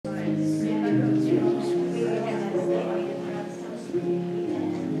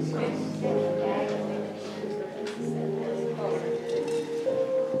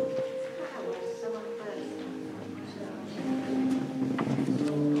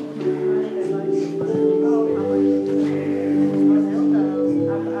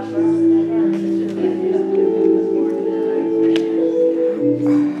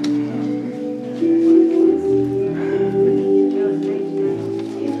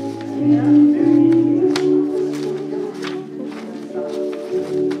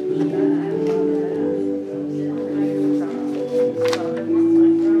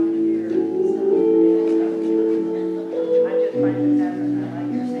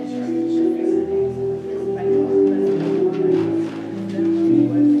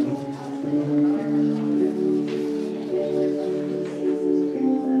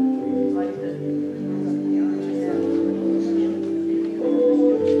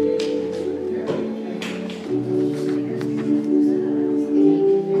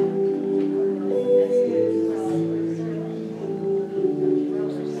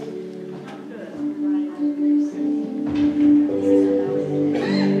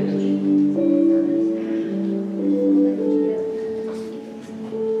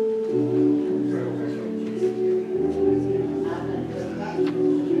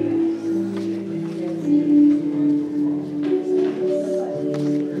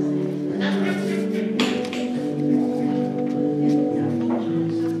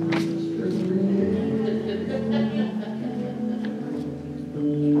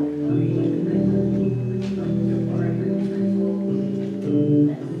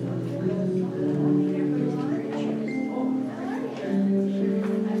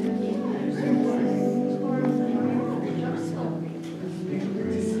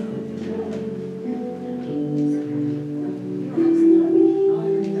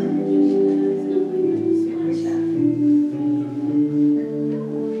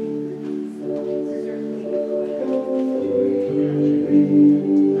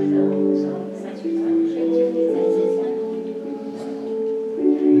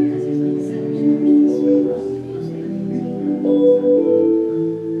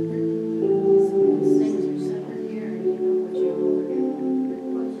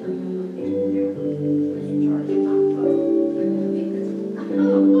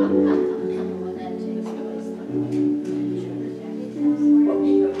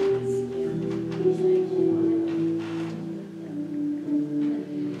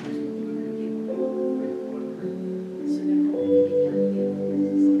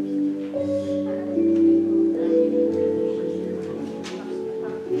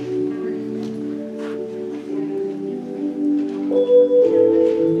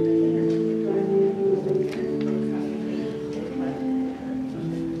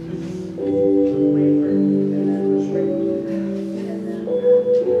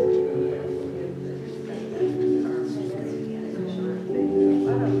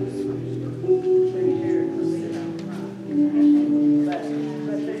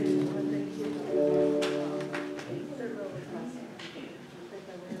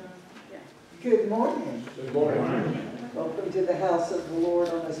Good morning. Good morning. Welcome to the house of the Lord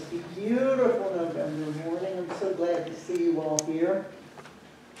on this beautiful November morning. I'm so glad to see you all here.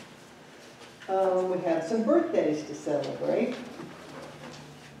 We have some birthdays to celebrate.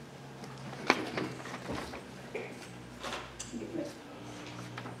 There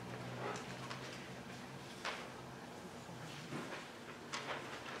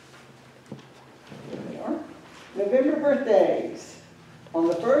they are. November birthdays. On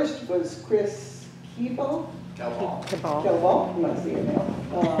the first was Chris Keeball. Kelball, you might see it now.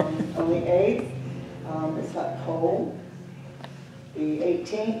 On the 8th, it's Huck Cole. The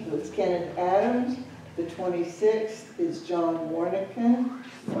 18th was Kenneth Adams. The 26th is John Warnican.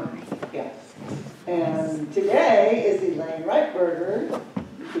 Yeah. And today is Elaine Reitberger.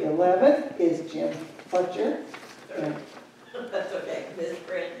 The 11th is Jim Fletcher. That's okay, Miss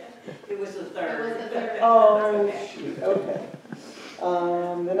Brenda. It was the third. Oh, shoot, okay.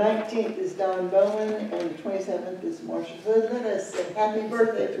 The 19th is Don Bowen, and the 27th is Marcia Hood. Let us say happy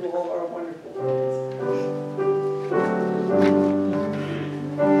birthday to all our wonderful friends.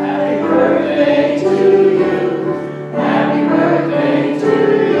 Happy birthday to you. Happy birthday to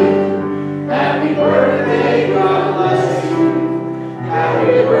you. Happy birthday, God bless you.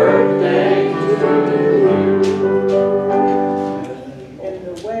 Happy birthday to you.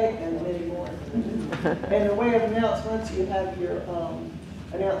 And many more. In the way of announcements, you have your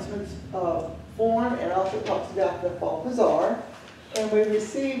announcements form, and also talks about the Fall Bazaar. And we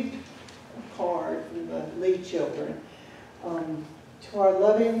received a card from the Lee children. To our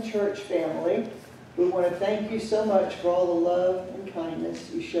loving church family, we want to thank you so much for all the love and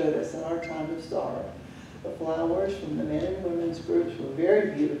kindness you showed us in our time of sorrow. The flowers from the men and women's groups were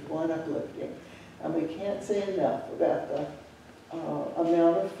very beautiful and uplifting. And we can't say enough about the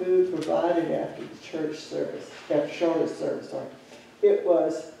amount of food provided after the church service, after Charlotte's service, sorry. It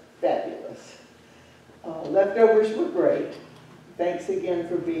was fabulous. Leftovers were great. Thanks again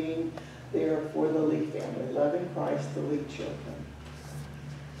for being there for the Lee family. Love in Christ, the Lee children.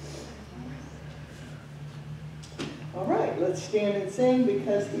 Let's stand and sing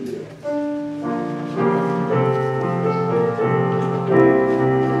because He will.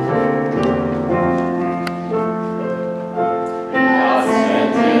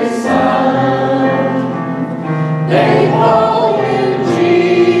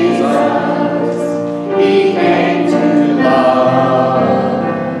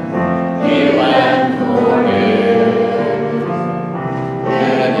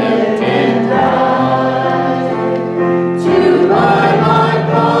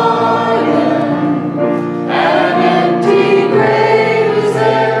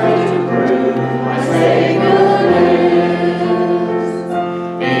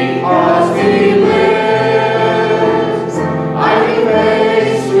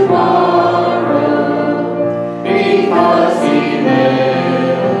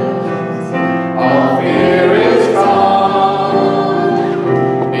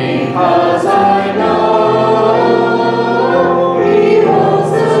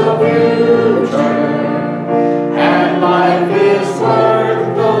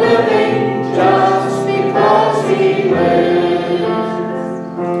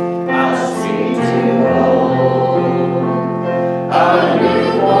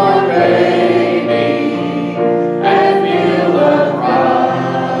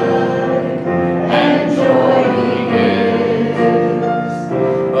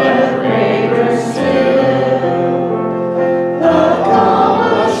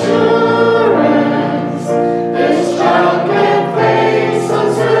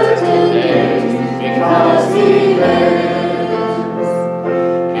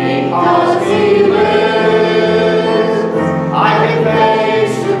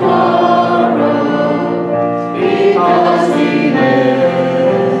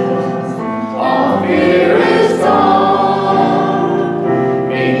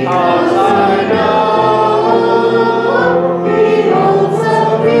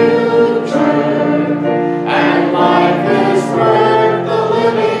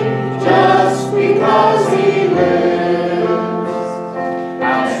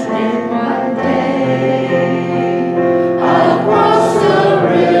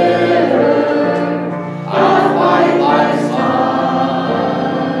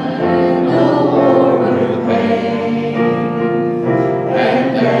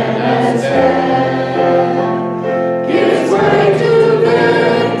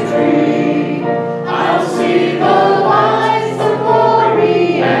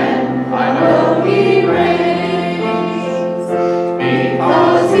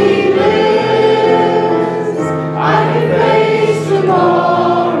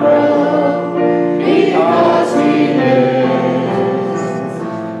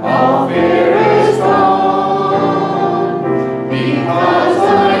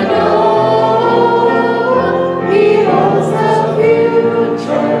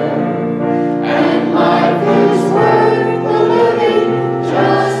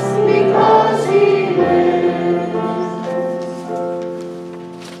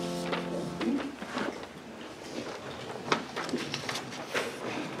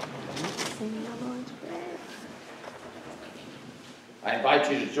 I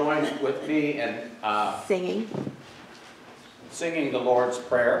invite you to join with me in singing the Lord's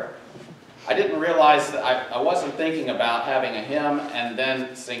Prayer. I didn't realize that I wasn't thinking about having a hymn and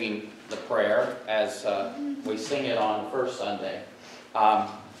then singing the prayer as we sing it on the first Sunday.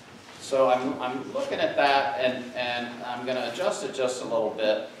 So I'm looking at that and I'm going to adjust it just a little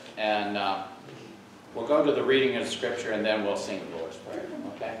bit, and we'll go to the reading of the Scripture and then we'll sing the Lord's Prayer.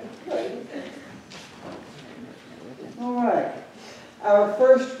 Okay? All right. Our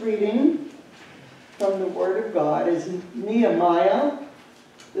first reading from the Word of God is Nehemiah,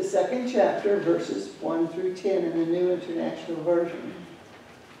 the 2nd chapter, verses 1 through 10 in the New International Version.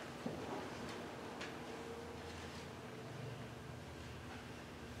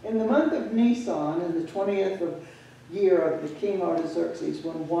 In the month of Nisan, in the 20th year of the king Artaxerxes,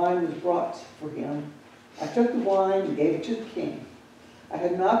 when wine was brought for him, I took the wine and gave it to the king. I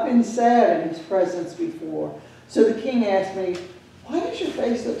had not been sad in his presence before, so the king asked me, "Why does your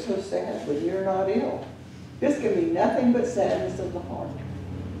face look so sad when you're not ill? This can be nothing but sadness of the heart."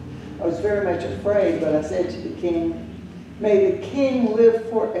 I was very much afraid, but I said to the king, "May the king live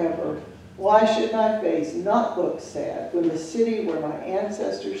forever. Why should my face not look sad when the city where my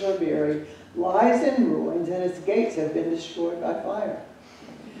ancestors are buried lies in ruins and its gates have been destroyed by fire?"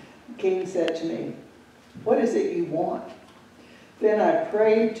 The king said to me, "What is it you want?" Then I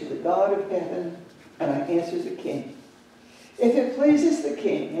prayed to the God of heaven, and I answered the king, "If it pleases the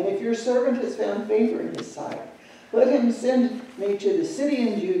king, and if your servant has found favor in his sight, let him send me to the city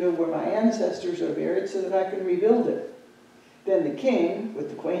in Judah where my ancestors are buried so that I can rebuild it." Then the king, with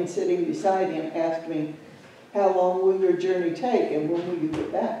the queen sitting beside him, asked me, "How long will your journey take, and when will you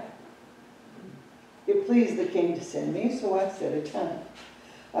get back?" It pleased the king to send me, so I set a time.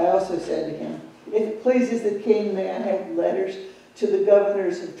 I also said to him, "If it pleases the king, may I have letters to the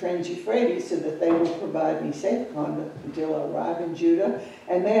governors of Trans-Euphrates so that they will provide me safe conduct until I arrive in Judah?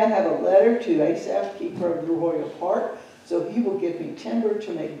 And may I have a letter to Asaph, keeper of the royal park, so he will give me timber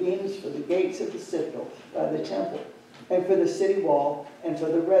to make beams for the gates of the citadel by the temple, and for the city wall, and for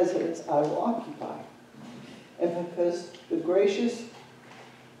the residence I will occupy." And because the gracious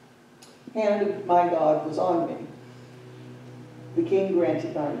hand of my God was on me, the king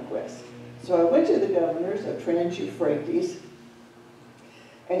granted my request. So I went to the governors of Trans-Euphrates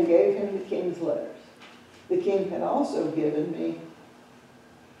and gave him the king's letters. The king had also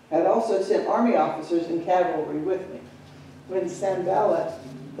sent army officers and cavalry with me. When Sanballat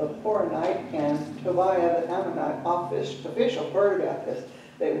the Horonite and Tobiah the Ammonite official heard about this,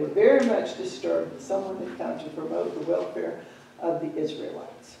 they were very much disturbed that someone had come to promote the welfare of the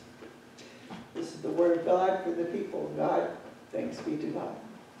Israelites. This is the word of God for the people of God. Thanks be to God.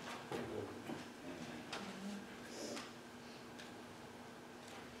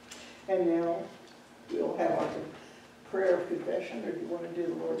 And now we'll have our prayer of confession, or do you want to do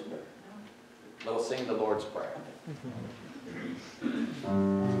the Lord's Prayer? We'll sing the Lord's Prayer.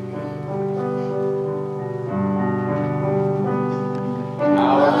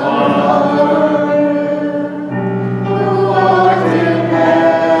 Our Father, who art in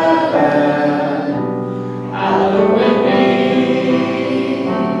heaven, hallowed be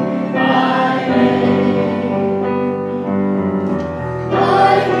thy name.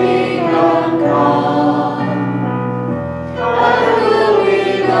 Thy kingdom come, thy will be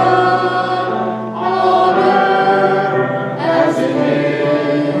done on earth as it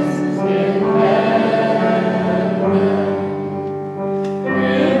is in heaven.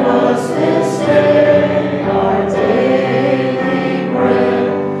 Give us this day our daily bread,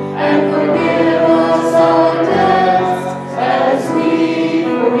 and forgive us our debts as we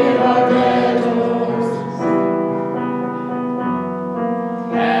forgive our debtors.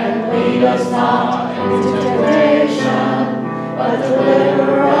 And lead us not into temptation, but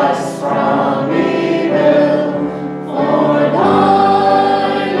deliver us from evil. For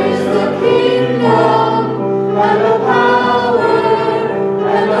thine is the kingdom, and the power,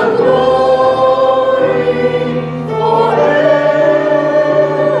 and the glory forever.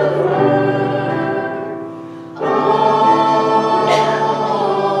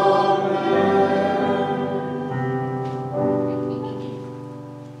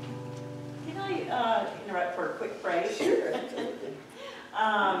 Can I interrupt for a quick break? Sure.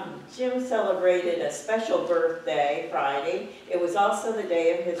 Jim celebrated a special birthday Friday. It was also the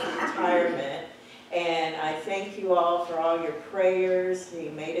day of his retirement. And I thank you all for all your prayers. He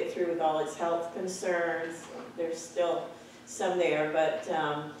made it through with all his health concerns. There's still some there, but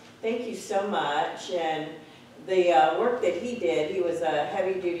thank you so much. And the work that he did, he was a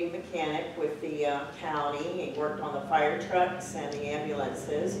heavy-duty mechanic with the county. He worked on the fire trucks and the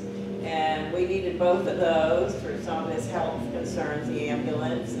ambulances. And we needed both of those for some of his health concerns, the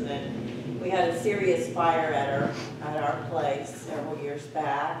ambulance. And then we had a serious fire at our place several years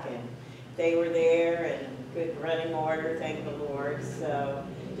back. And they were there and good running order, thank the Lord. So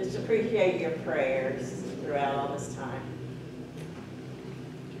just appreciate your prayers throughout all this time.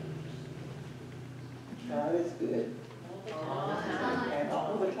 God is good. And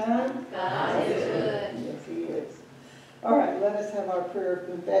all the time? God is good. Yes, He is. All right, let us have our prayer of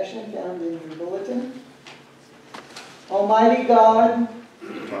confession found in your bulletin. Almighty God,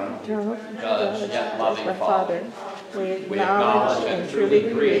 Judge, yet loving Father, we we acknowledge and truly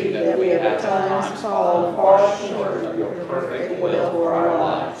agree that we have at times fallen far short of your perfect will for our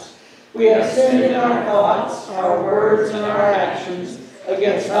lives. we have sinned in our thoughts, our words, and our actions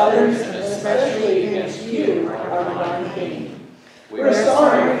against others, and especially against you, our divine King. We are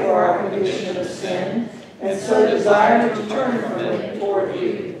sorry for our condition of sin, and so desire to turn from it toward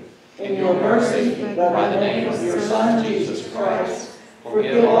you. In your mercy, by the name of your Son, Jesus Christ,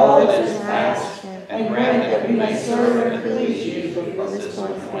 forgive all that is past, and grant that we may serve and please you from this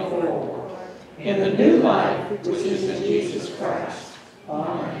point forward. In the new life which is in Jesus Christ.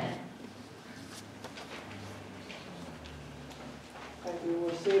 Amen. And we will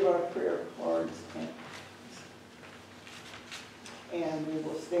receive our prayer cards, and we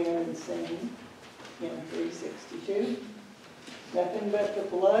will stand and sing hymn 362. Nothing but the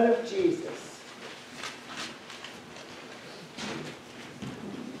blood of Jesus.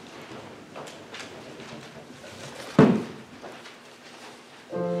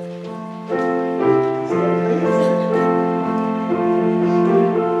 Stand, please.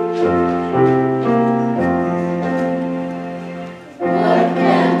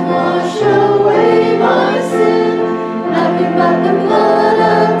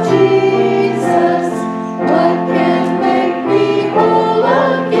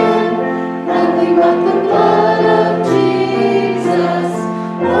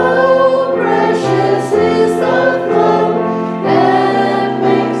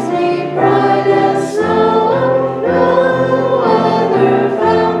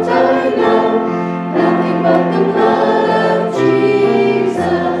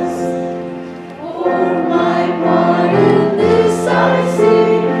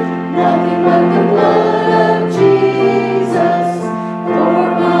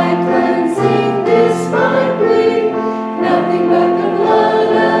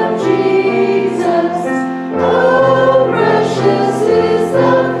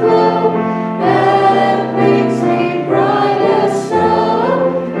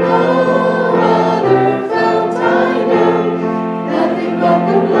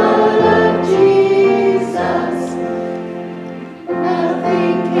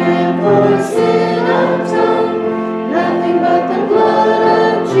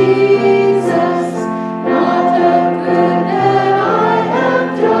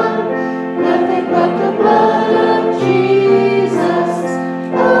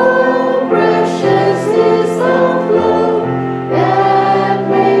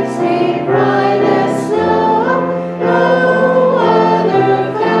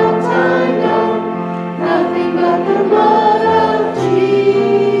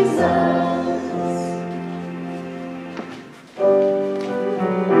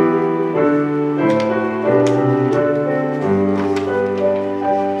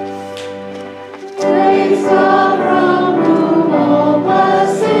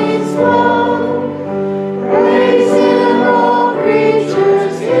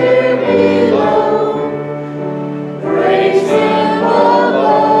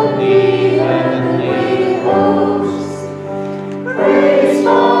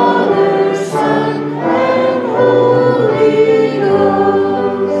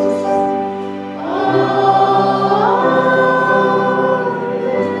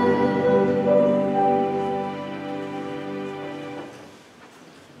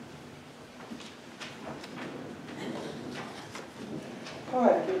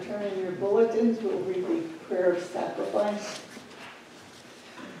 have you turn in your bulletins, we'll read the prayer of sacrifice.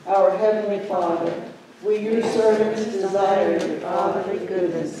 Our Heavenly Father, we, your servants, desire your fatherly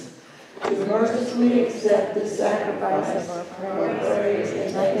goodness to mercifully accept the sacrifice of our praise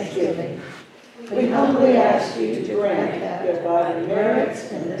and thanksgiving. We humbly ask you to grant that by the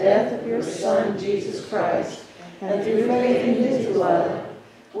merits and death of your Son, Jesus Christ, and through faith in his blood,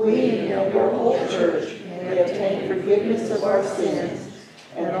 we and your whole church may obtain forgiveness of our sins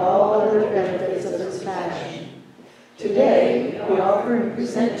and all other benefits of his passion. Today, we offer and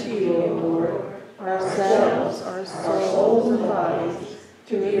present to you, O Lord, ourselves, our souls and bodies,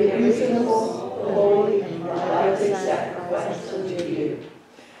 to be a reasonable, holy, and lively sacrifice unto you.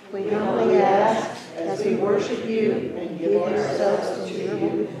 We humbly ask, as we worship you and give ourselves to you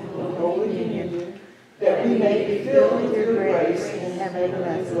in holy union, that we may be filled with your grace and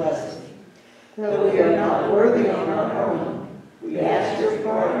heavenly blessing. Though we are not worthy on our own, we ask your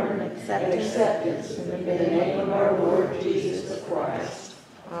pardon and acceptance in the name of our Lord Jesus the Christ.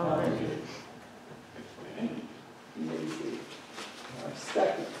 Amen. Our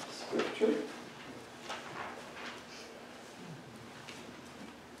second scripture.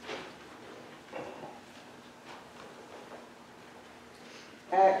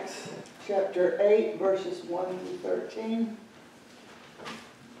 Acts chapter 8, verses 1 through 13.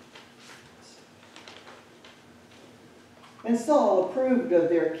 And Saul approved of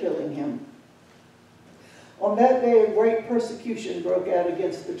their killing him. On that day, a great persecution broke out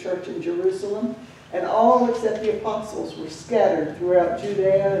against the church in Jerusalem, and all except the apostles were scattered throughout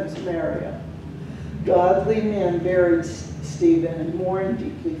Judea and Samaria. Godly men buried Stephen and mourned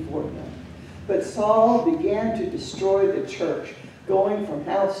deeply for him. But Saul began to destroy the church. Going from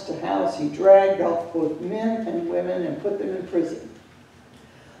house to house, he dragged off both men and women and put them in prison.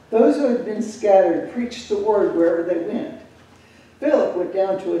 Those who had been scattered preached the word wherever they went. Philip went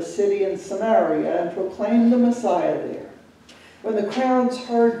down to a city in Samaria and proclaimed the Messiah there. When the crowds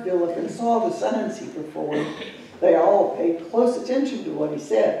heard Philip and saw the signs he performed, they all paid close attention to what he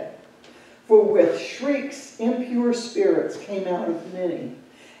said. For with shrieks, impure spirits came out of many,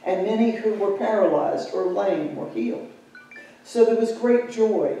 and many who were paralyzed or lame were healed. So there was great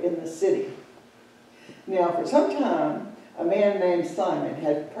joy in the city. Now for some time, a man named Simon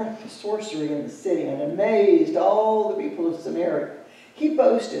had practiced sorcery in the city and amazed all the people of Samaria. He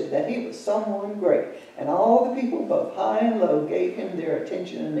boasted that he was someone great, and all the people, both high and low, gave him their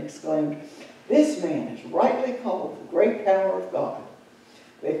attention and exclaimed, "This man is rightly called the great power of God."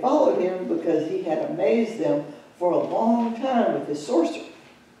 They followed him because he had amazed them for a long time with his sorcery.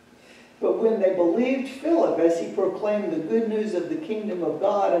 But when they believed Philip as he proclaimed the good news of the kingdom of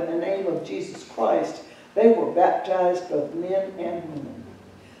God in the name of Jesus Christ, they were baptized, both men and women.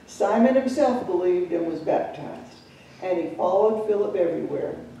 Simon himself believed and was baptized, and he followed Philip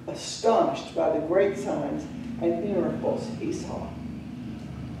everywhere, astonished by the great signs and miracles he saw.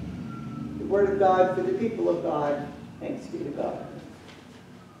 The word of God for the people of God. Thanks be to God.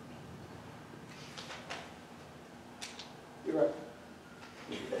 You're up.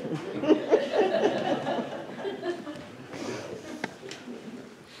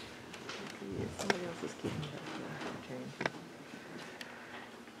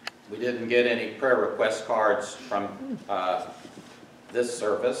 We didn't get any prayer request cards from this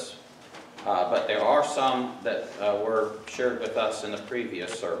service, but there are some that were shared with us in the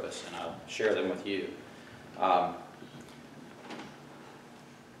previous service, and I'll share them with you.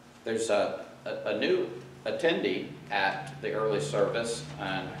 There's a new attendee at the early service,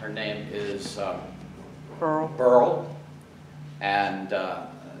 and her name is Burl, and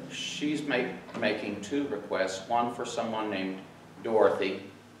she's making two requests, one for someone named Dorothy,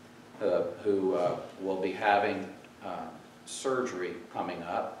 who will be having surgery coming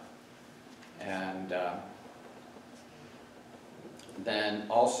up, and then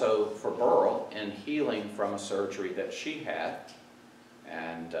also for Burl in healing from a surgery that she had,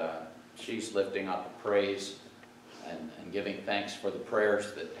 and she's lifting up a praise and giving thanks for the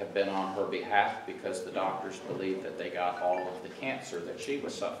prayers that have been on her behalf, because the doctors believe that they got all of the cancer that she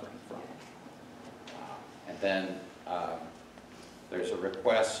was suffering from. And then there's a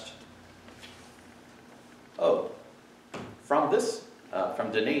request,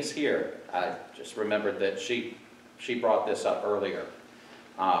 from Denise here. I just remembered that she brought this up earlier.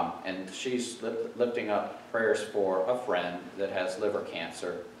 And she's lifting up prayers for a friend that has liver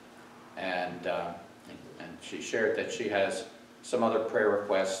cancer. And she shared that she has some other prayer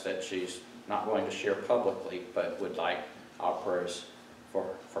requests that she's not going to share publicly, but would like our prayers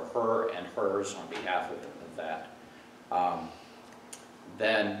for her and hers on behalf of that.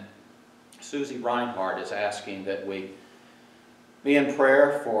 Then Susie Reinhardt is asking that we be in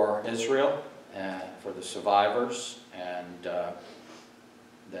prayer for Israel and for the survivors, and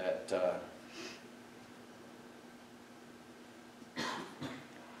that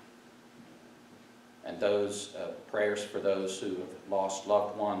and those prayers for those who have lost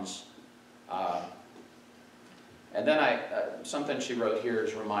loved ones. And then something she wrote here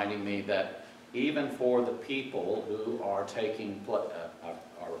is reminding me that even for the people who are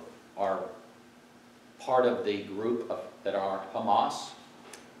are part of the group that are Hamas,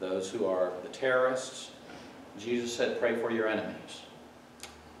 those who are the terrorists, Jesus said, pray for your enemies.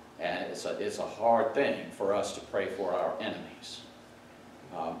 And it's a hard thing for us to pray for our enemies.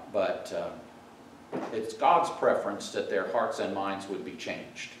 But it's God's preference that their hearts and minds would be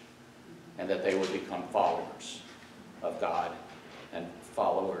changed, and that they would become followers of God and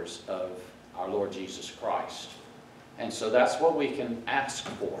followers of our Lord Jesus Christ. And so that's what we can ask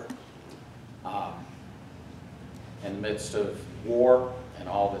for. In the midst of war and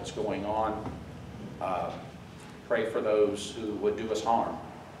all that's going on, pray for those who would do us harm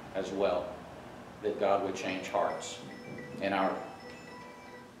as well, that God would change hearts. In our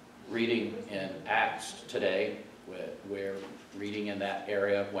reading in Acts today, we're reading in that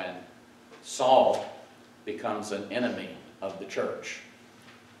area when Saul becomes an enemy of the church,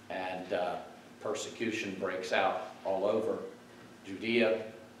 and persecution breaks out all over Judea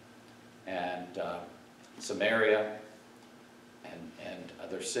and Samaria and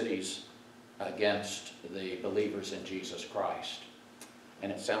other cities against the believers in Jesus Christ.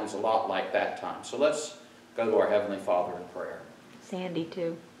 And it sounds a lot like that time. So let's go to our Heavenly Father in prayer. Sandy,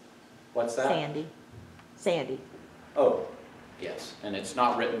 too. What's that? Sandy. Oh, yes. And it's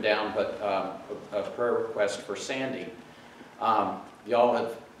not written down, but a prayer request for Sandy. Y'all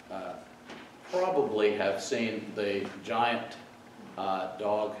have probably have seen the giant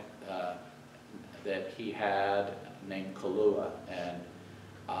dog that he had named Kalua, and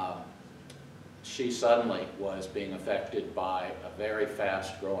she suddenly was being affected by a very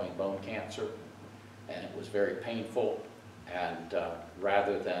fast-growing bone cancer, and it was very painful, and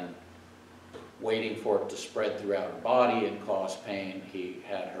rather than waiting for it to spread throughout her body and cause pain, he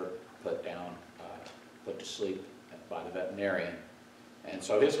had her put to sleep by the veterinarian. And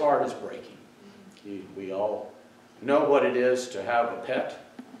so his heart is breaking. We all know what it is to have a pet,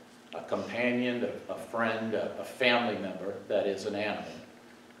 a companion, a friend, a family member that is an animal,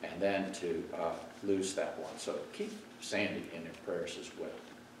 and then to lose that one. So keep Sandy in your prayers as well.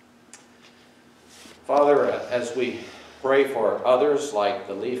 Father, as we pray for others like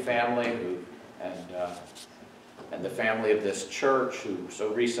the Lee family and the family of this church who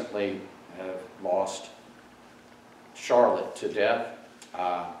so recently have lost Charlotte to death,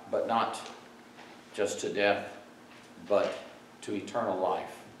 but not just to death, but to eternal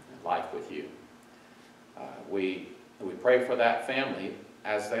life with you. We pray for that family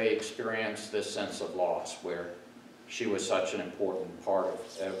as they experience this sense of loss, where she was such an important part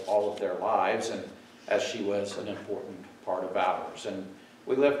of all of their lives, and as she was an important part of ours. And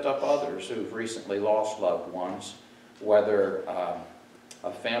we lift up others who've recently lost loved ones, whether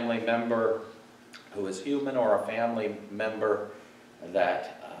a family member who is human or a family member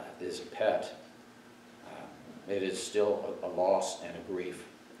that is a pet. It is still a loss and a grief.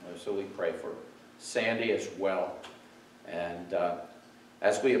 So we pray for Sandy as well. And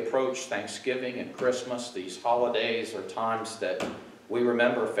as we approach Thanksgiving and Christmas, these holidays are times that we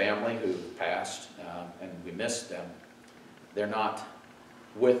remember family who passed, and we miss them. They're not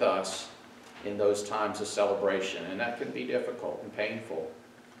with us in those times of celebration, and that can be difficult and painful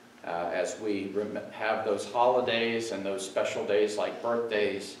as we have those holidays and those special days like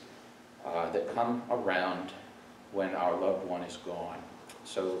birthdays that come around when our loved one is gone.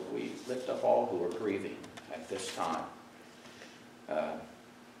 So we lift up all who are grieving at this time.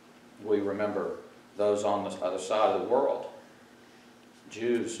 We remember those on the other side of the world,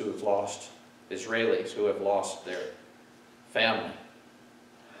 Jews who have lost, Israelis who have lost their family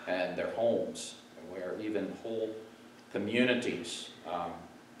and their homes, where even whole communities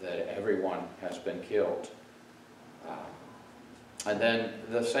that everyone has been killed. And then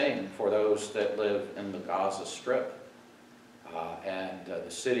the same for those that live in the Gaza Strip. And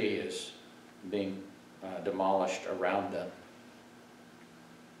the city is being demolished around them.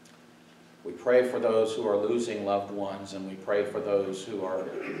 We pray for those who are losing loved ones, and we pray for those who are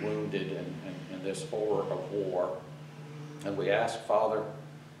wounded in this horror of war. And we ask, Father,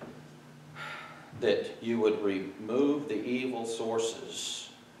 that you would remove the evil sources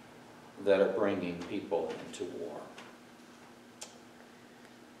that are bringing people into war.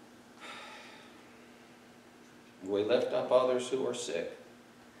 We lift up others who are sick.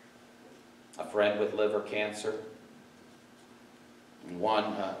 A friend with liver cancer,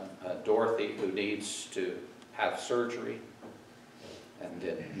 one, Dorothy, who needs to have surgery, and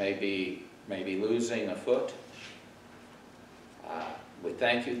it may be losing a foot. We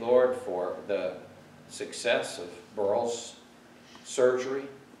thank you, Lord, for the success of Burl's surgery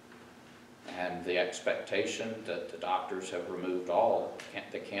and the expectation that the doctors have removed all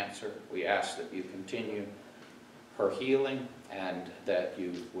the cancer. We ask that you continue her healing and that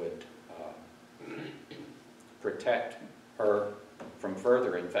you would protect her from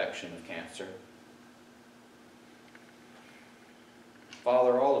further infection of cancer.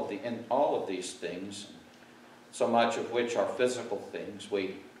 Father, in all of these things, so much of which are physical things,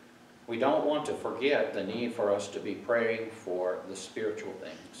 we don't want to forget the need for us to be praying for the spiritual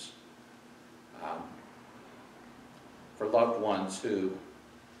things. For loved ones who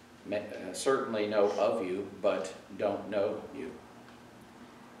certainly know of you, but don't know you.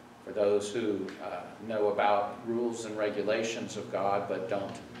 For those who know about rules and regulations of God, but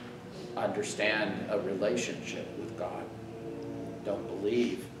don't understand a relationship with God, don't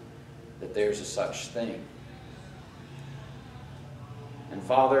believe that there's a such thing. And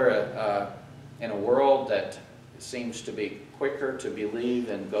Father, in a world that seems to be quicker to believe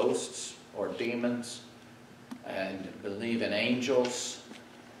in ghosts or demons and believe in angels,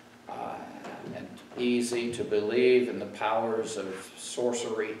 and easy to believe in the powers of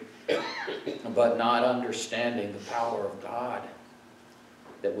sorcery, but not understanding the power of God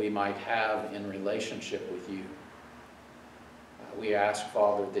that we might have in relationship with you. We ask,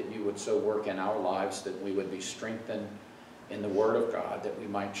 Father, that you would so work in our lives that we would be strengthened in the Word of God, that we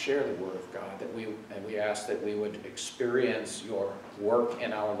might share the Word of God, and we ask that we would experience your work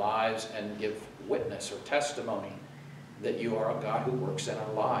in our lives and give witness or testimony that you are a God who works in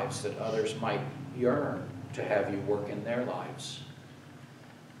our lives, that others might yearn to have you work in their lives.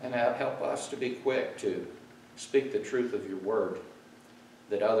 And help us to be quick to speak the truth of your Word,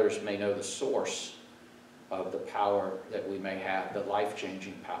 that others may know the source of the power that we may have, the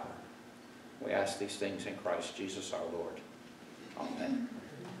life-changing power. We ask these things in Christ Jesus our Lord. Amen.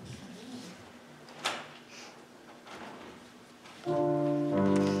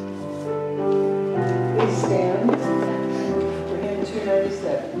 Please stand for hymn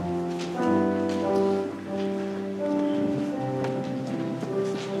 297.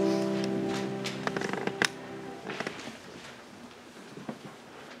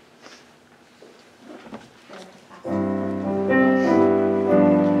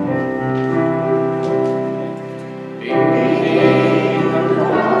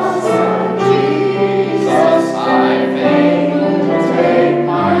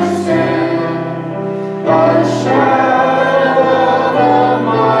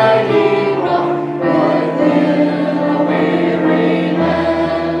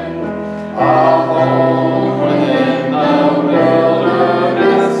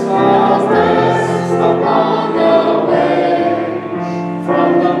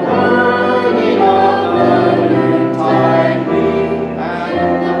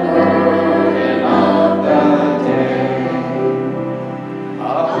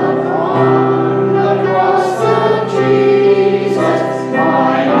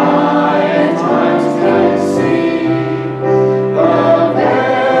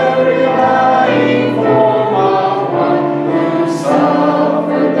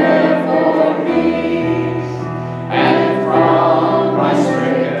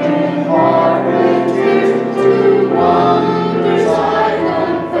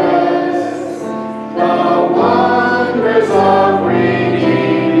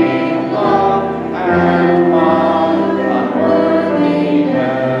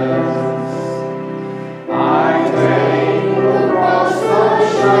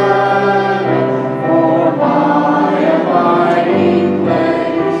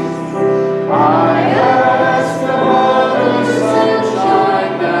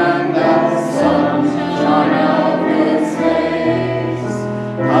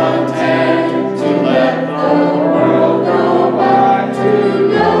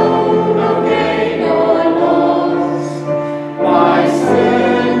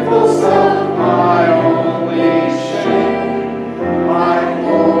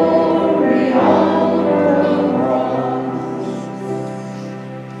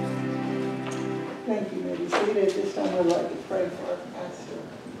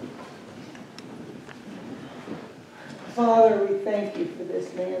 Father, we thank you for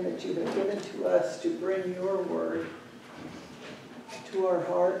this man that you have given to us to bring your word to our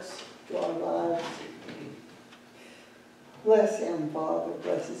hearts, to our lives. Bless him, Father.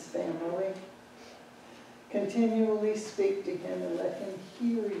 Bless his family. Continually speak to him and let him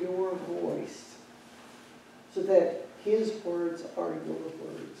hear your voice so that His words are your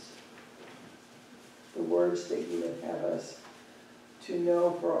words. The words that you would have us to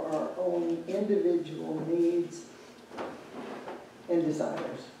know for our own individual needs and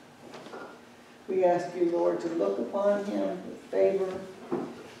desires. We ask you, Lord, to look upon him with favor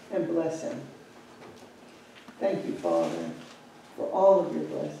and bless him. Thank you, Father, for all of your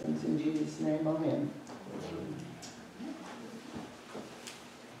blessings. In Jesus' name, amen.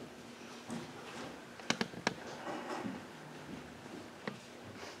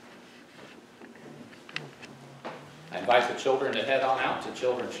 I invite the children to head on out to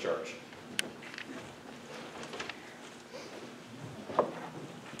Children's Church.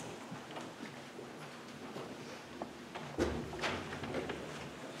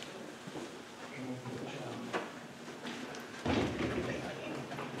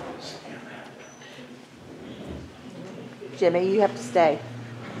 Jimmy, you have to stay.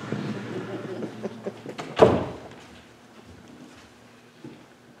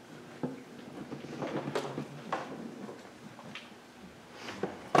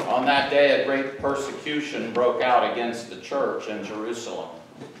 On that day, a great persecution broke out against the church in Jerusalem.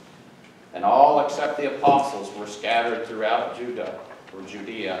 And all except the apostles were scattered throughout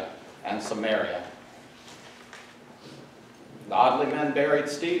Judea and Samaria. Godly men buried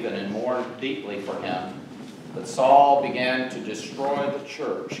Stephen and mourned deeply for him. But Saul began to destroy the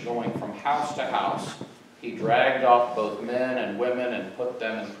church, going from house to house. He dragged off both men and women and put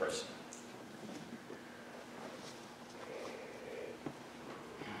them in prison.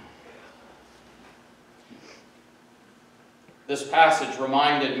 This passage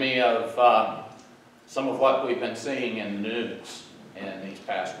reminded me of some of what we've been seeing in the news in these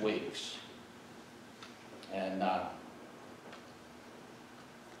past weeks. And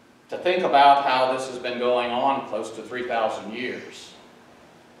to think about how this has been going on close to 3,000 years.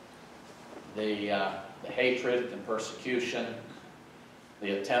 The hatred and persecution,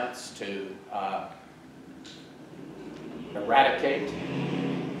 the attempts to eradicate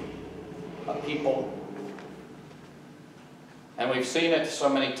a people. And we've seen it so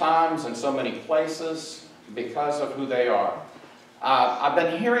many times in so many places because of who they are. I've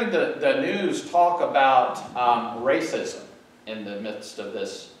been hearing the news talk about racism in the midst of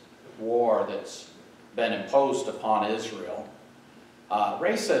this war that's been imposed upon Israel.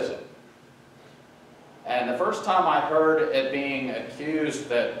 Racism. And the first time I heard it being accused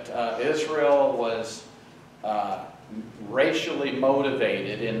that Israel was racially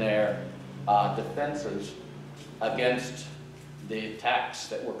motivated in their defenses against the attacks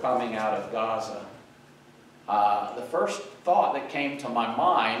that were coming out of Gaza, the first thought that came to my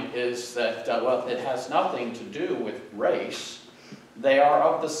mind is that, well, it has nothing to do with race. They are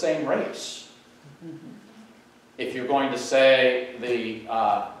of the same race. If you're going to say the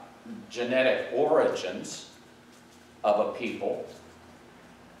genetic origins of a people,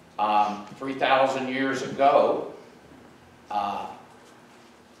 3,000 years ago,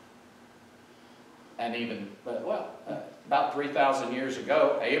 and even, well, about 3,000 years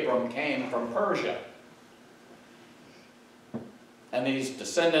ago, Abram came from Persia. And these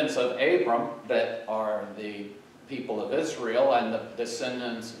descendants of Abram that are the people of Israel and the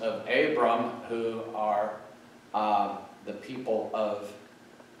descendants of Abram who are the people of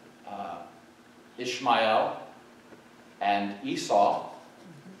Ishmael and Esau,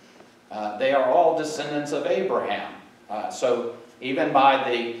 they are all descendants of Abraham. So even by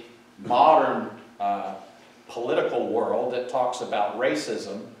the modern political world that talks about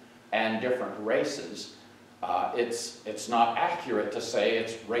racism and different races, it's not accurate to say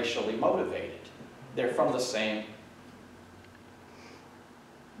it's racially motivated. They're from the same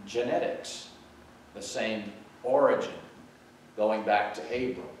genetics, the same origin, going back to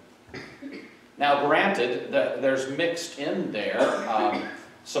Abram. Now granted, there's mixed in there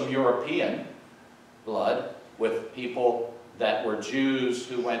some European blood with people that were Jews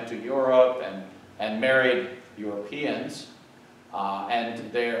who went to Europe and married Europeans,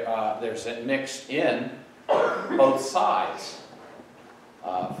 and there's mixed in both sides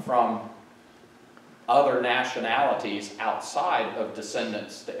from other nationalities outside of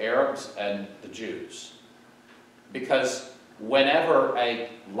descendants, the Arabs and the Jews. Because whenever a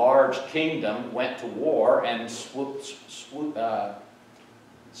large kingdom went to war and swooped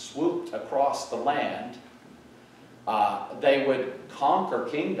across the land, they would conquer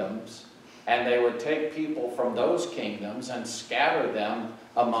kingdoms, and they would take people from those kingdoms and scatter them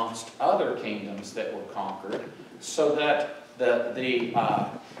amongst other kingdoms that were conquered, so that the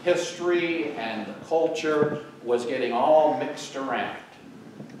history and the culture was getting all mixed around.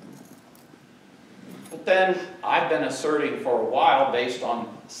 But then I've been asserting for a while, based on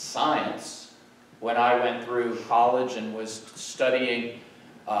science, when I went through college and was studying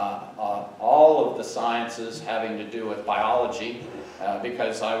all of the sciences having to do with biology,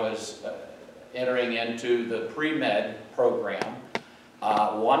 because I was entering into the pre-med program.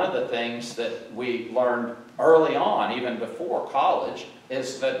 One of the things that we learned early on, even before college,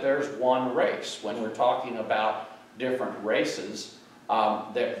 is that there's one race. When we're talking about different races,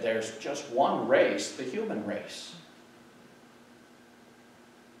 there's just one race, the human race.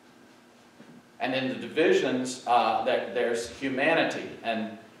 And in the divisions, there's humanity.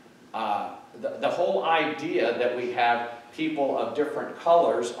 And the whole idea that we have people of different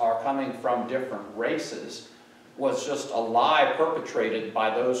colors are coming from different races was just a lie perpetrated by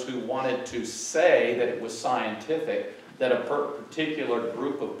those who wanted to say that it was scientific, that a particular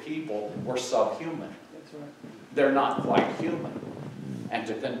group of people were subhuman. That's right. They're not quite human. And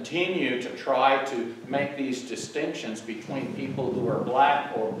to continue to try to make these distinctions between people who are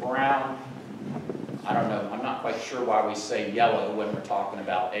black or brown, I don't know, I'm not quite sure why we say yellow when we're talking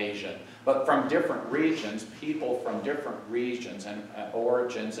about Asian, but from different regions, people from different regions and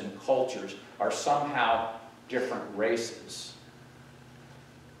origins and cultures are somehow different races.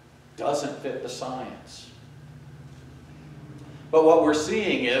 Doesn't fit the science. But what we're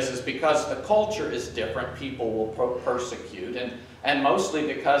seeing is because the culture is different, people will persecute, and mostly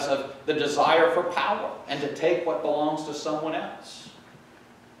because of the desire for power and to take what belongs to someone else.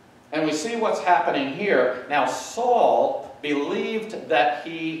 And we see what's happening here. Now, Saul believed that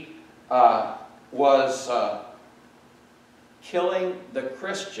he was killing the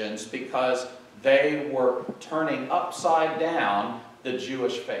Christians because they were turning upside down the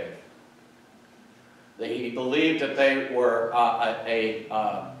Jewish faith. He believed that they were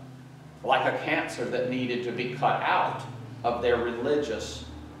like a cancer that needed to be cut out of their religious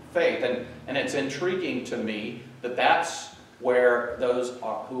faith. And it's intriguing to me that that's where those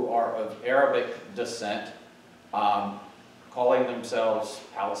who are of Arabic descent, calling themselves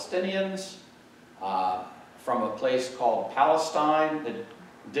Palestinians, from a place called Palestine that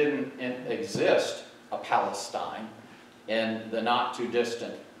didn't exist, a Palestine, in the not too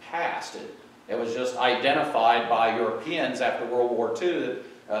distant past. It was just identified by Europeans after World War II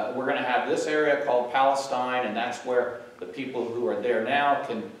that we're going to have this area called Palestine, and that's where the people who are there now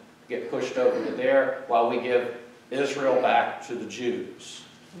can get pushed over to there while we give Israel back to the Jews.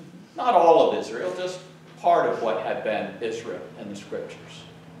 Not all of Israel, just part of what had been Israel in the Scriptures.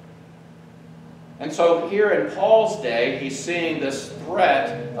 And so here in Paul's day, he's seeing this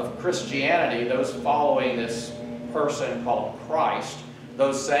threat of Christianity, those following this person called Christ,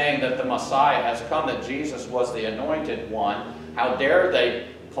 those saying that the Messiah has come, that Jesus was the anointed one. How dare they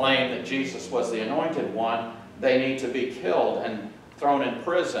claim that Jesus was the anointed one? They need to be killed and thrown in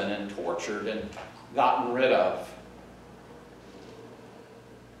prison and tortured and gotten rid of.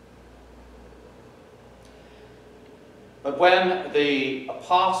 But when the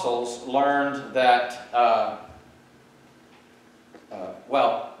apostles learned that,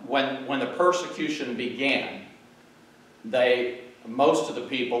 when the persecution began, most of the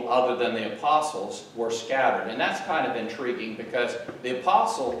people, other than the apostles, were scattered. And that's kind of intriguing because the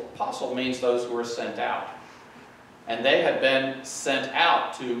apostle means those who are sent out. And they had been sent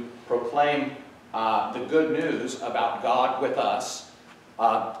out to proclaim the good news about God with us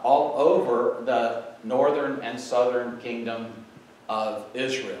all over the northern and southern kingdom of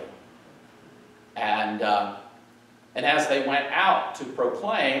Israel. And as they went out to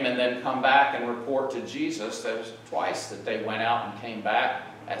proclaim and then come back and report to Jesus, there was twice that they went out and came back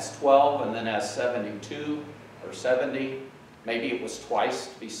as 12 and then as 72 or 70. Maybe it was twice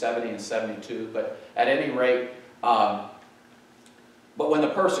to be 70 and 72, but at any rate, but when the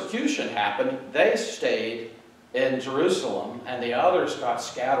persecution happened, they stayed in Jerusalem, and the others got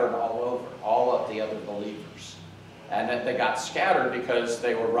scattered all over, all of the other believers. And that they got scattered because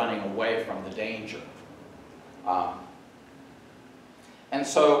they were running away from the danger. And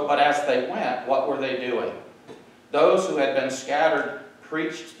so, but as they went, what were they doing? Those who had been scattered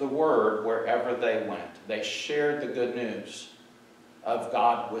preached the word wherever they went. They shared the good news of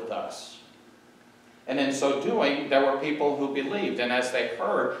God with us. And in so doing, there were people who believed. And as they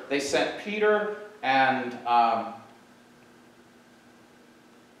heard, they sent Peter and, I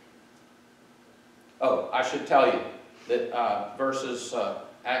should tell you that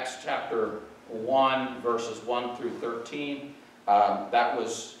Acts chapter 1, verses 1 through 13, that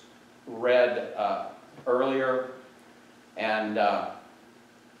was read earlier, but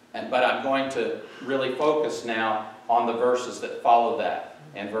I'm going to really focus now on the verses that follow that,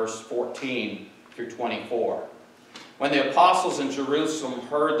 in verse 14 through 24. When the apostles in Jerusalem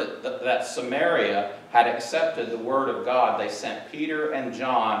heard that Samaria had accepted the word of God, they sent Peter and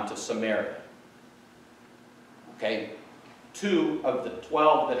John to Samaria. Okay, 2 of the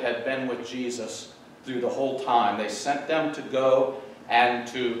 12 that had been with Jesus through the whole time, they sent them to go and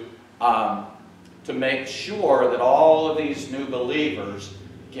to make sure that all of these new believers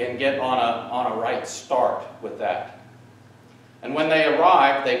can get on a right start with that. And when they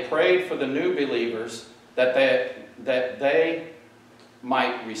arrived, they prayed for the new believers that they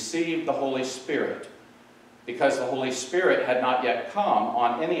might receive the Holy Spirit, because the Holy Spirit had not yet come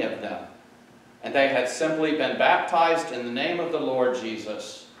on any of them. And they had simply been baptized in the name of the Lord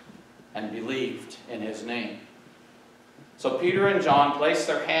Jesus and believed in his name. So Peter and John placed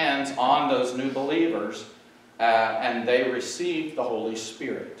their hands on those new believers and they received the Holy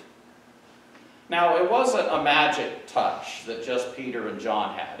Spirit. Now, it wasn't a magic touch that just Peter and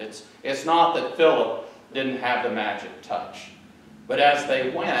John had. It's not that Philip didn't have the magic touch. But as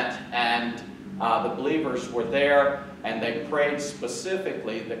they went and the believers were there and they prayed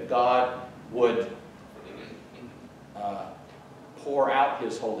specifically that God would pour out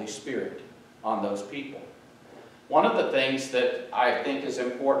his Holy Spirit on those people. One of the things that I think is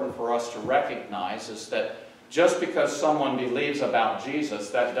important for us to recognize is that just because someone believes about Jesus,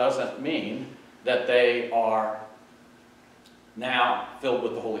 that doesn't mean that they are now filled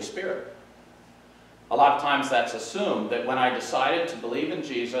with the Holy Spirit. A lot of times that's assumed that when I decided to believe in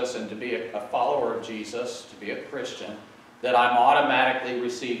Jesus and to be a follower of Jesus, to be a Christian, that I'm automatically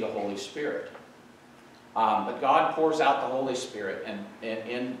receive the Holy Spirit. But God pours out the Holy Spirit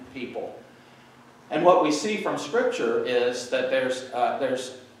in people. And what we see from Scripture is that there's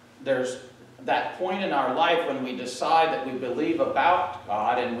that point in our life when we decide that we believe about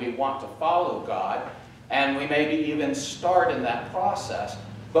God and we want to follow God, and we maybe even start in that process,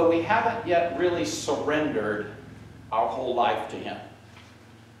 but we haven't yet really surrendered our whole life to Him.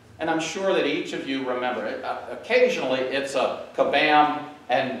 And I'm sure that each of you remember it. Occasionally it's a kabam,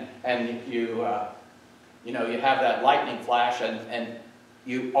 and you have that lightning flash, and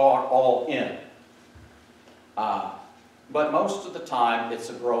you are all in. But most of the time, it's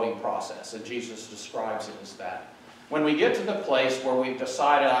a growing process, and Jesus describes it as that. When we get to the place where we've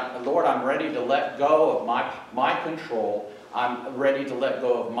decided, Lord, I'm ready to let go of my control, I'm ready to let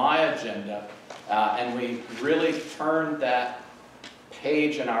go of my agenda, and we really turn that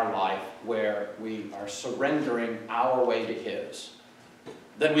page in our life where we are surrendering our way to His,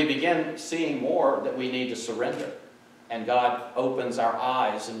 then we begin seeing more that we need to surrender. And God opens our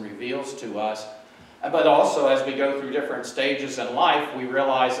eyes and reveals to us. But also, as we go through different stages in life, we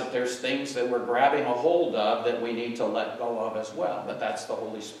realize that there's things that we're grabbing a hold of that we need to let go of as well. But that's the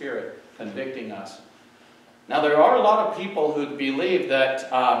Holy Spirit convicting us. Now, there are a lot of people who believe that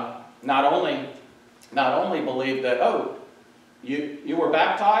not only believe that, oh, you were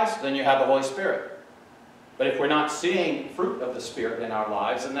baptized, then you have the Holy Spirit. But if we're not seeing fruit of the Spirit in our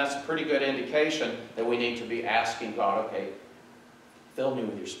lives, then that's a pretty good indication that we need to be asking God, okay, fill me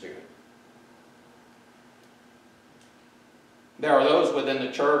with your Spirit. There are those within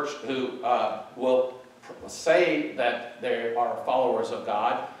the church who will say that they are followers of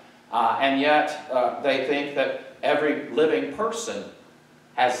God, and yet they think that every living person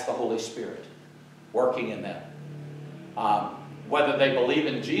has the Holy Spirit working in them. Whether they believe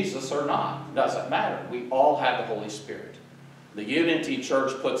in Jesus or not, doesn't matter. We all have the Holy Spirit. The Unity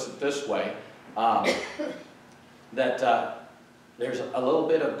Church puts it this way, that there's a little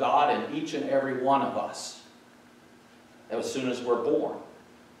bit of God in each and every one of us as soon as we're born.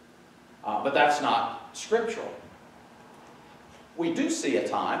 But that's not scriptural. We do see a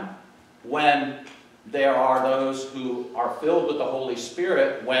time when there are those who are filled with the Holy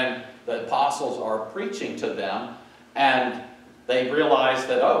Spirit when the apostles are preaching to them, and they realize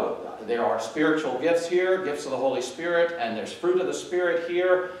that, oh, there are spiritual gifts here, gifts of the Holy Spirit, and there's fruit of the Spirit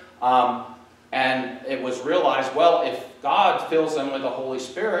here. And it was realized, well, if God fills them with the Holy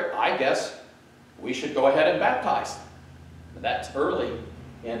Spirit, I guess we should go ahead and baptize them. That's early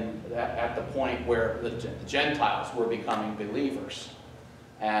at the point where the Gentiles were becoming believers.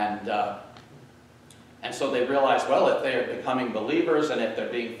 And so they realized, well, if they are becoming believers and if they're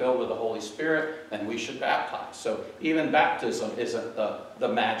being filled with the Holy Spirit, then we should baptize. So even baptism isn't the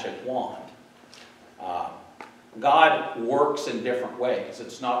magic wand. God works in different ways.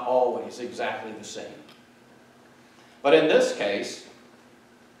 It's not always exactly the same. But in this case,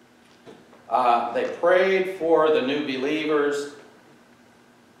 they prayed for the new believers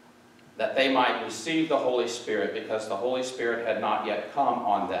that they might receive the Holy Spirit, because the Holy Spirit had not yet come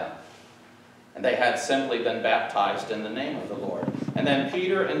on them. And they had simply been baptized in the name of the Lord. And then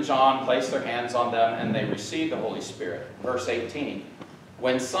Peter and John placed their hands on them and they received the Holy Spirit. Verse 18.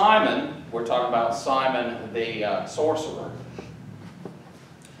 When Simon, we're talking about Simon the sorcerer,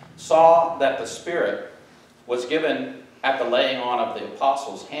 saw that the Spirit was given at the laying on of the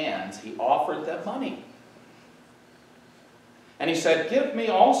apostles' hands, he offered them money. And he said, give me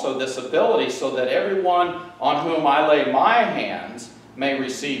also this ability so that everyone on whom I lay my hands may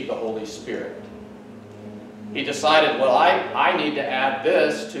receive the Holy Spirit. He decided, well, I need to add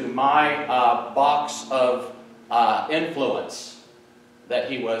this to my box of influence that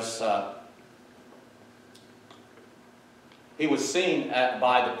he was seen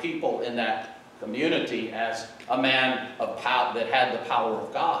by the people in that community as a man of power that had the power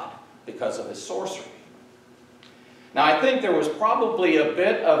of God because of his sorcery. Now, I think there was probably a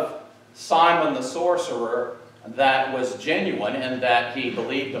bit of Simon the sorcerer that was genuine in that he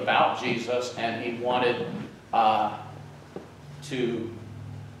believed about Jesus and he wanted to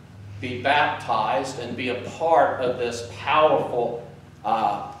be baptized and be a part of this powerful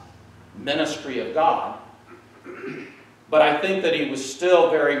ministry of God. But I think that he was still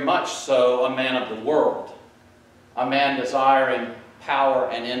very much so a man of the world, a man desiring power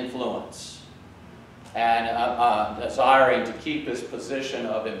and influence, and desiring to keep his position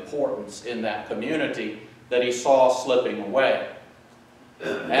of importance in that community that he saw slipping away.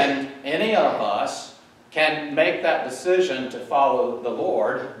 And any of us can make that decision to follow the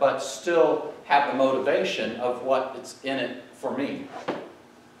Lord, but still have the motivation of what's in it for me.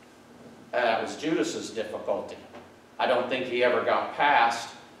 That was Judas's difficulty. I don't think he ever got past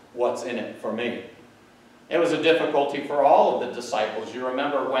what's in it for me. It was a difficulty for all of the disciples. You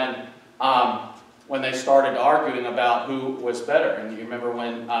remember when they started arguing about who was better. And you remember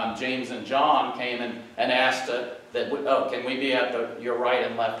when James and John came and asked can we be at your right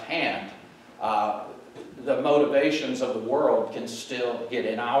and left hand? The motivations of the world can still get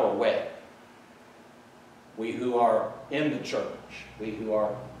in our way. We who are in the church, we who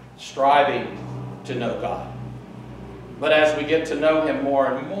are striving to know God. But as we get to know him more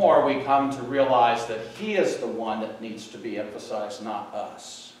and more, we come to realize that he is the one that needs to be emphasized, not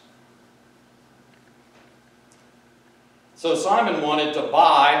us. So Simon wanted to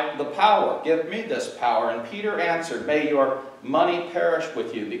buy the power. Give me this power. And Peter answered, may your money perish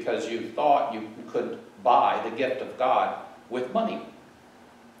with you because you thought you could buy the gift of God with money.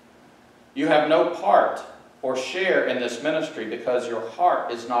 You have no part or share in this ministry because your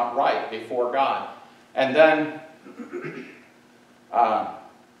heart is not right before God. And then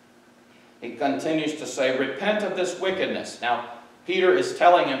he continues to say, repent of this wickedness. Now, Peter is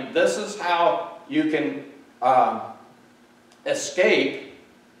telling him, this is how you can escape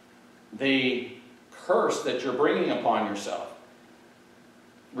the curse that you're bringing upon yourself.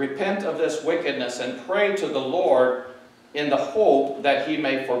 Repent of this wickedness and pray to the Lord in the hope that he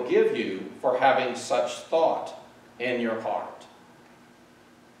may forgive you for having such thought in your heart.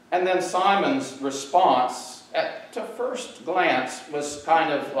 And then Simon's response, to first glance, was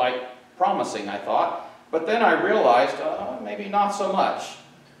kind of like promising, I thought. But then I realized, maybe not so much.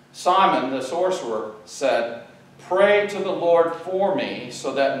 Simon, the sorcerer, said, pray to the Lord for me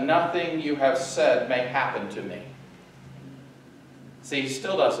so that nothing you have said may happen to me. See, he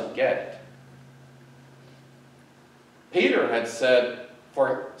still doesn't get it. Peter had said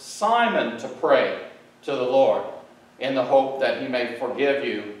for Simon to pray to the Lord in the hope that he may forgive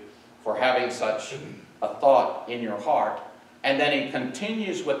you for having such a thought in your heart. And then he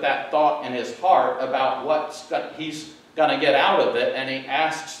continues with that thought in his heart about what he's going to get out of it, and he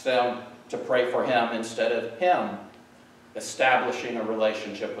asks them to pray for him instead of him establishing a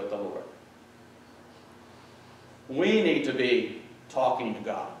relationship with the Lord. We need to be talking to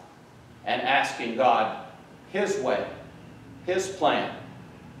God and asking God his way, his plan,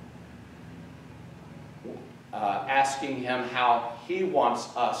 asking him how he wants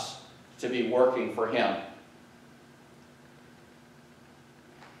us to be working for him.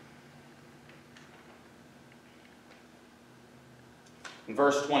 In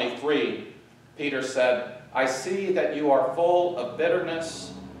verse 23, Peter said, I see that you are full of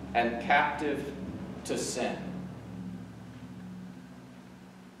bitterness and captive to sin.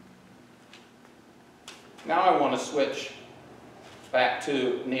 Now I want to switch back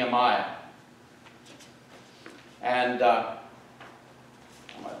to Nehemiah. And I'm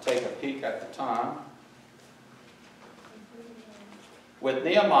going to take a peek at the time. With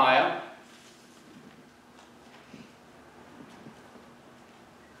Nehemiah,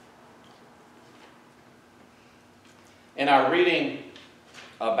 in our reading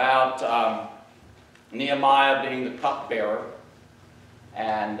about Nehemiah being the cupbearer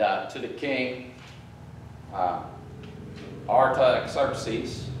and to the king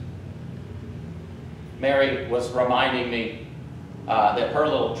Artaxerxes, Mary was reminding me that her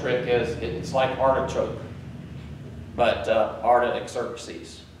little trick is, it's like artichoke, but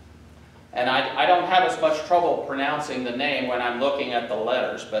Artaxerxes. And I don't have as much trouble pronouncing the name when I'm looking at the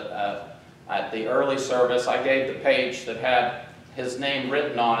letters, but at the early service, I gave the page that had his name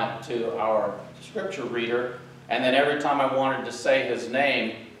written on it to our scripture reader, and then every time I wanted to say his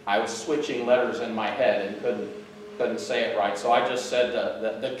name, I was switching letters in my head and couldn't say it right. So I just said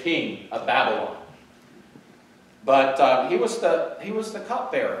the king of Babylon. But he was the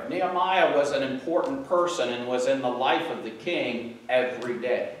cupbearer. Nehemiah was an important person and was in the life of the king every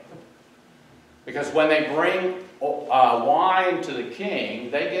day. Because when they bring wine to the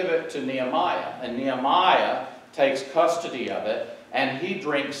king, they give it to Nehemiah. And Nehemiah takes custody of it, and he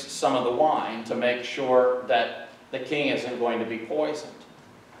drinks some of the wine to make sure that the king isn't going to be poisoned.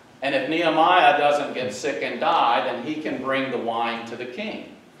 And if Nehemiah doesn't get sick and die, then he can bring the wine to the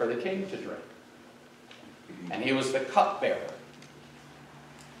king, for the king to drink. And he was the cupbearer.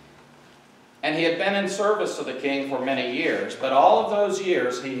 And he had been in service to the king for many years, but all of those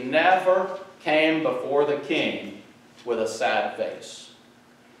years he never came before the king with a sad face.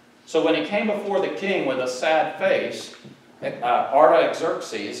 So when he came before the king with a sad face,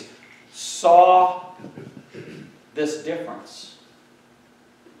 Artaxerxes saw this difference.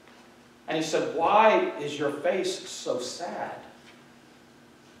 And he said, "Why is your face so sad?"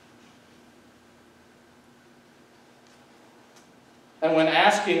 And when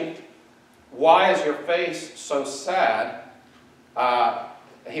asking, "Why is your face so sad?"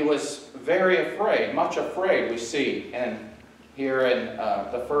 He was very afraid, much afraid, we see here in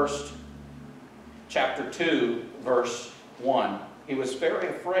the first chapter 2, verse 1. He was very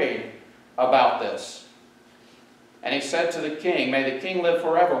afraid about this. And he said to the king, "May the king live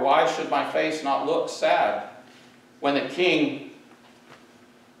forever. Why should my face not look sad when the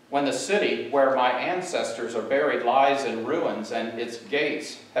city where my ancestors are buried lies in ruins and its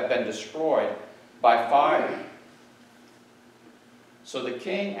gates have been destroyed by fire?" So the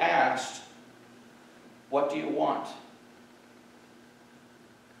king asked, "What do you want?"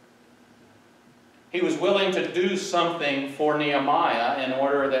 He was willing to do something for Nehemiah in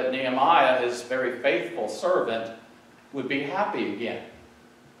order that Nehemiah, his very faithful servant, would be happy again.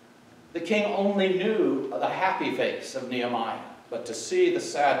 The king only knew the happy face of Nehemiah, but to see the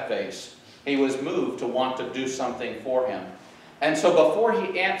sad face, he was moved to want to do something for him. And so before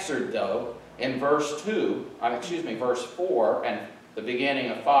he answered, though, in verse 4 and the beginning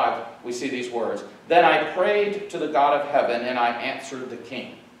of 5, we see these words, "Then I prayed to the God of heaven, and I answered the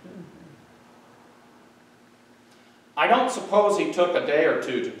king." I don't suppose he took a day or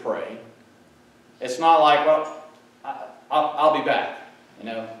two to pray. It's not like, "Well, I'll be back," you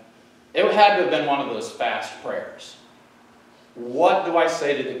know. It had to have been one of those fast prayers. What do I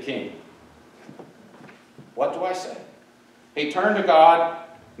say to the king? What do I say? He turned to God.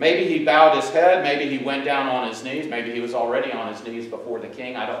 Maybe he bowed his head. Maybe he went down on his knees. Maybe he was already on his knees before the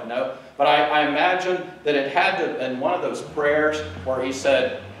king. I don't know. But I imagine that it had to have been one of those prayers where he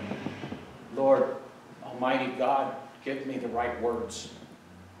said, "Lord, Almighty God, give me the right words.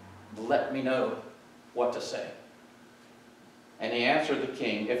 Let me know what to say." And he answered the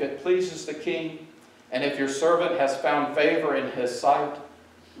king, "If it pleases the king, and if your servant has found favor in his sight,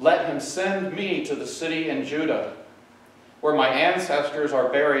 let him send me to the city in Judah, where my ancestors are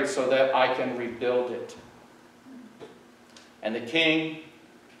buried, so that I can rebuild it." And the king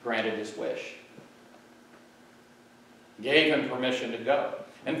granted his wish. Gave him permission to go.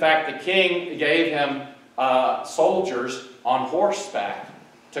 In fact, the king gave him soldiers on horseback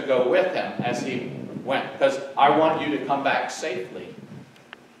to go with him as he went. Because I want you to come back safely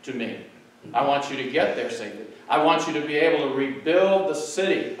to me. I want you to get there safely. I want you to be able to rebuild the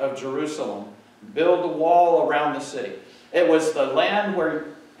city of Jerusalem. Build the wall around the city. It was the land where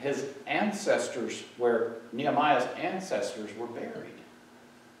his ancestors, where Nehemiah's ancestors were buried.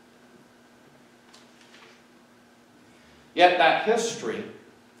 Yet that history,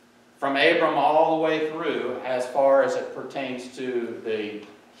 from Abram all the way through, as far as it pertains to the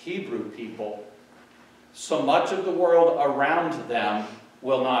Hebrew people, so much of the world around them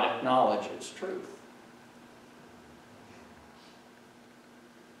will not acknowledge its truth.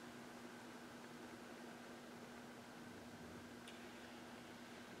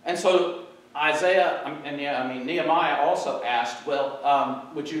 And so Nehemiah also asked, "Well,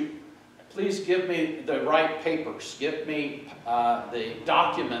 would you please give me the right papers? Give me the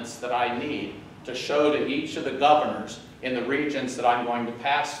documents that I need to show to each of the governors in the regions that I'm going to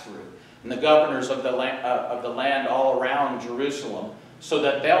pass through, and the governors of the land all around Jerusalem, so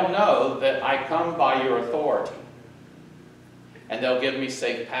that they'll know that I come by your authority, and they'll give me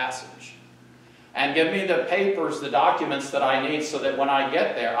safe passage. And give me the papers, the documents that I need, so that when I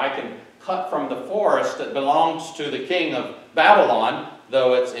get there, I can cut from the forest that belongs to the king of Babylon,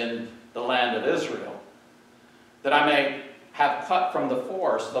 though it's in the land of Israel, that I may have cut from the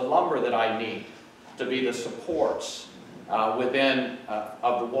forest the lumber that I need to be the supports within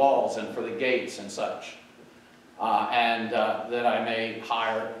of the walls and for the gates and such. And that I may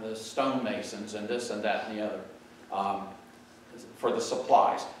hire the stonemasons and this and that and the other for the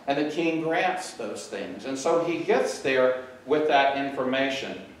supplies. And the king grants those things. And so he gets there with that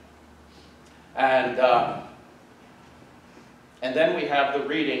information. And then we have the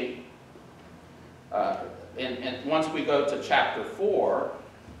reading, and once we go to chapter 4,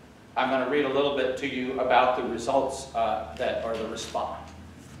 I'm going to read a little bit to you about the results that are the response.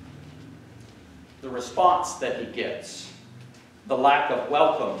 The response that he gets, the lack of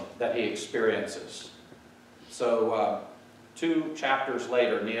welcome that he experiences. So 2 chapters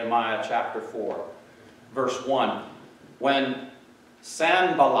later, Nehemiah chapter 4, verse 1. When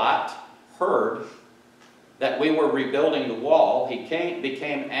Sanballat heard that we were rebuilding the wall, he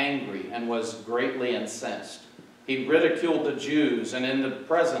became angry and was greatly incensed. He ridiculed the Jews, and in the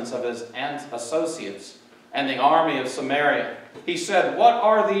presence of his associates and the army of Samaria, he said, "What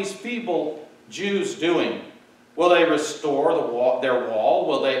are these feeble Jews doing? Will they restore their wall?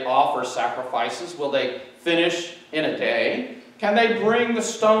 Will they offer sacrifices? Will they finish in a day? Can they bring the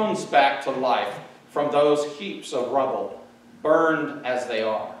stones back to life from those heaps of rubble, burned as they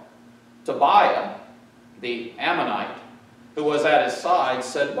are?" Tobiah, the Ammonite, who was at his side,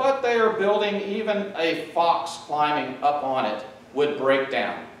 said, "What they are building, even a fox climbing up on it would break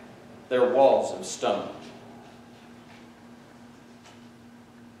down their walls of stone."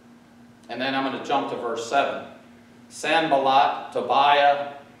 And then I'm going to jump to verse 7. Sanballat,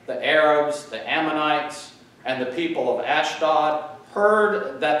 Tobiah, the Arabs, the Ammonites, and the people of Ashdod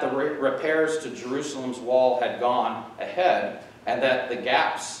heard that the repairs to Jerusalem's wall had gone ahead and that the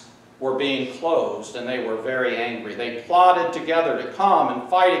gaps were being closed, and they were very angry. They plotted together to come and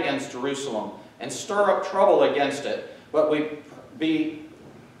fight against Jerusalem and stir up trouble against it. But we,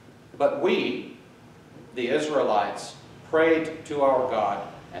 the Israelites, prayed to our God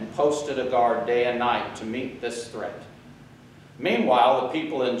and posted a guard day and night to meet this threat. Meanwhile, the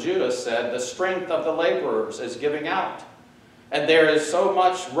people in Judah said, "The strength of the laborers is giving out, and there is so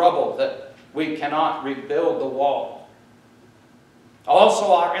much rubble that we cannot rebuild the wall."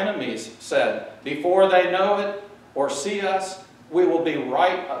 Also our enemies said, "Before they know it or see us, we will be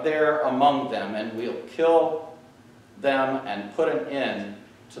right there among them, and we'll kill them and put an end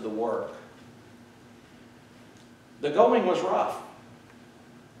to the work." The going was rough.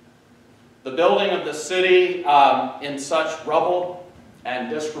 The building of the city in such rubble and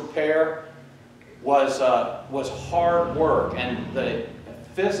disrepair was hard work, and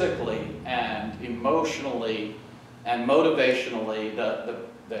physically and emotionally and motivationally,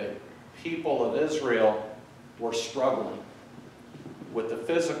 the people of Israel were struggling with the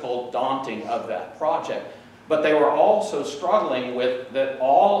physical daunting of that project. But they were also struggling with that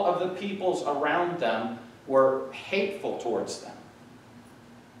all of the peoples around them were hateful towards them.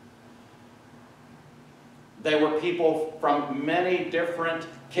 They were people from many different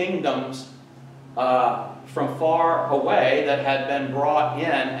kingdoms from far away that had been brought in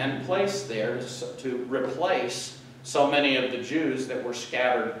and placed there to replace so many of the Jews that were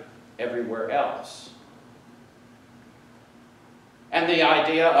scattered everywhere else. And the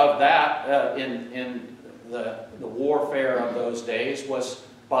idea of that in the warfare of those days was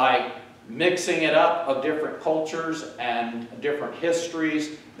by mixing it up of different cultures and different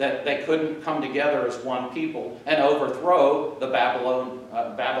histories, that they couldn't come together as one people and overthrow the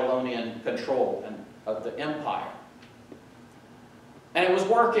Babylonian control of the empire. And it was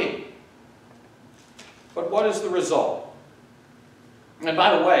working. But what is the result? And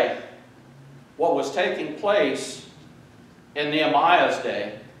by the way, what was taking place in Nehemiah's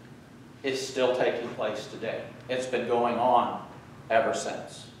day is still taking place today. It's been going on ever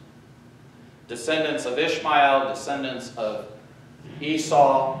since. Descendants of Ishmael, descendants of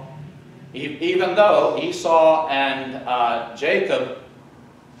Esau, even though Esau and Jacob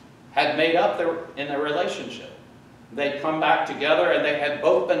had made up in their relationship. They'd come back together and they had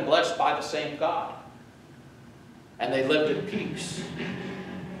both been blessed by the same God. And they lived in peace.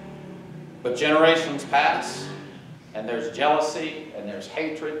 But generations pass, and there's jealousy, and there's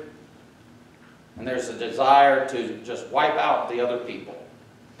hatred, and there's a desire to just wipe out the other people.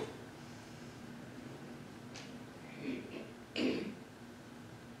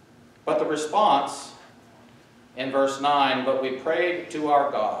 But the response in verse 9, "But we prayed to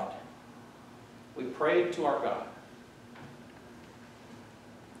our God." We prayed to our God.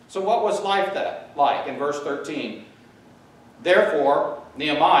 So what was life like in verse 13? "Therefore,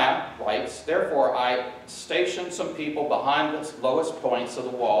 Nehemiah writes, "Therefore I stationed some people behind the lowest points of the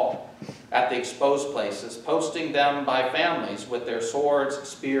wall at the exposed places, posting them by families with their swords,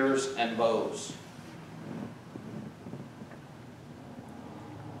 spears, and bows.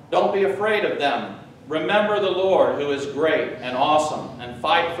 Don't be afraid of them. Remember the Lord, who is great and awesome, and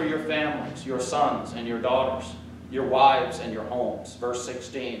fight for your families, your sons and your daughters, your wives and your homes." Verse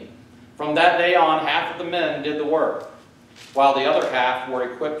 16. "From that day on, half of the men did the work, while the other half were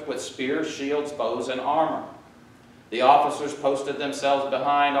equipped with spears, shields, bows, and armor. The officers posted themselves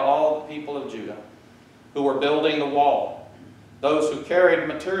behind all the people of Judah who were building the wall. Those who carried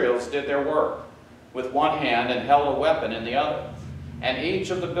materials did their work with one hand and held a weapon in the other. And each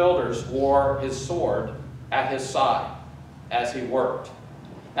of the builders wore his sword at his side as he worked."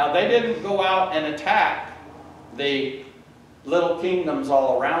 Now they didn't go out and attack the little kingdoms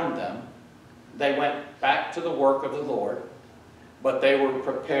all around them. They went back to the work of the Lord, but they were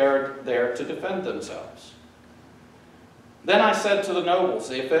prepared there to defend themselves. "Then I said to the nobles,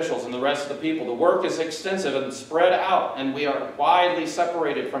 the officials, and the rest of the people, the work is extensive and spread out, and we are widely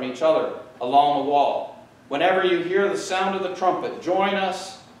separated from each other along the wall. Whenever you hear the sound of the trumpet, join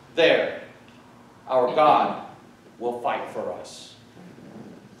us there. Our God will fight for us."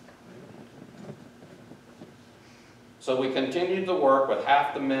 So we continued the work with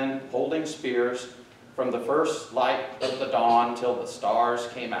half the men holding spears from the first light of the dawn till the stars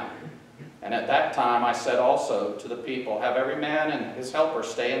came out. And at that time I said also to the people, "Have every man and his helper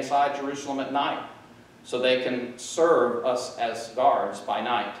stay inside Jerusalem at night, so they can serve us as guards by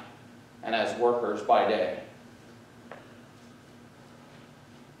night and as workers by day."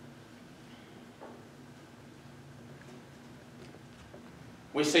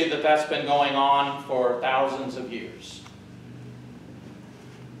 We see that that's been going on for thousands of years.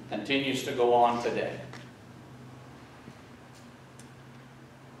 Continues to go on today.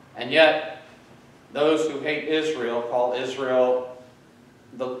 And yet, those who hate Israel call Israel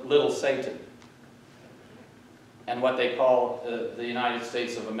the little Satan. And what they call the United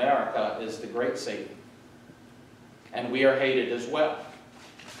States of America is the great Satan. And we are hated as well.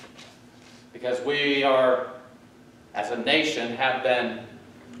 Because we are, as a nation, have been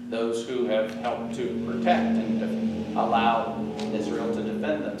those who have helped to protect and allow Israel to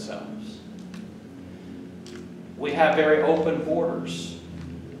defend themselves. We have very open borders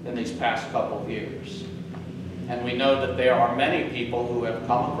in these past couple of years. And we know that there are many people who have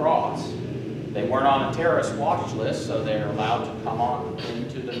come across. They weren't on a terrorist watch list, so they're allowed to come on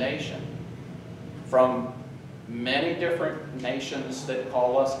into the nation from many different nations that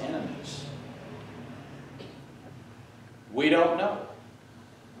call us enemies. We don't know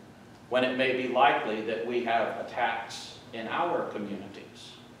when it may be likely that we have attacks in our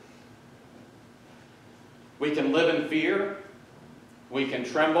communities. We can live in fear, we can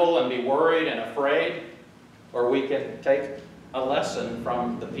tremble and be worried and afraid, or we can take a lesson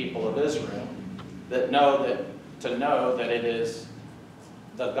from the people of Israel to know that it is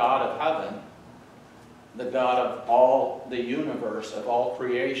the God of heaven, the God of all the universe, of all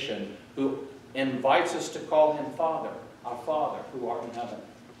creation, who invites us to call him Father, our Father who art in heaven.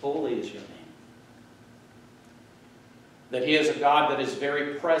 Holy is your name. That he is a God that is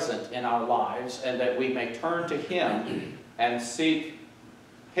very present in our lives, and that we may turn to him and seek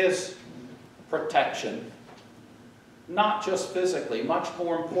his protection, not just physically, much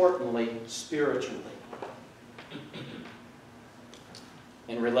more importantly, spiritually,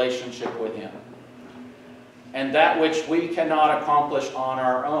 in relationship with him. And that which we cannot accomplish on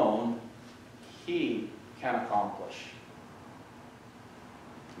our own, he can accomplish.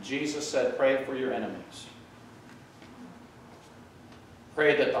 Jesus said, "Pray for your enemies.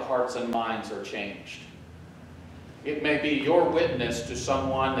 Pray that the hearts and minds are changed." It may be your witness to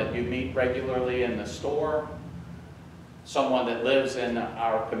someone that you meet regularly in the store, someone that lives in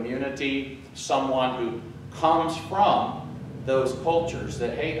our community, someone who comes from those cultures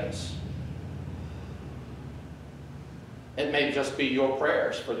that hate us. It may just be your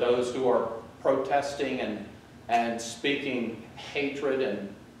prayers for those who are protesting and speaking hatred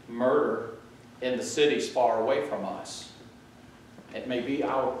and murder in the cities far away from us. It may be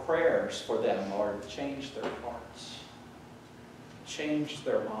our prayers for them, Lord, change their hearts, change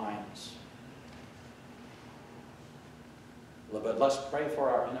their minds. But let's pray for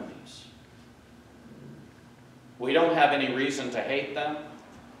our enemies. We don't have any reason to hate them.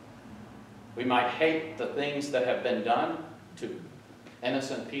 We might hate the things that have been done to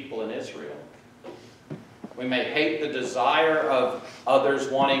innocent people in Israel. We may hate the desire of others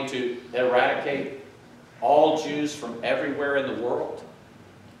wanting to eradicate all Jews from everywhere in the world.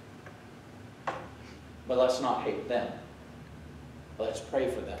 But let's not hate them. Let's pray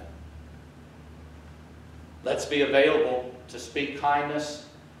for them. Let's be available to speak kindness,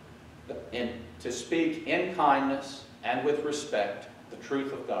 to speak in kindness and with respect the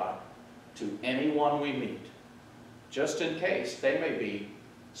truth of God to anyone we meet, just in case they may be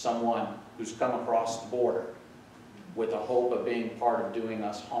someone who's come across the border with the hope of being part of doing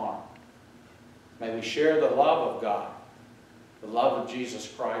us harm. May we share the love of God, the love of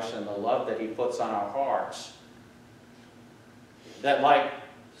Jesus Christ, and the love that He puts on our hearts. That like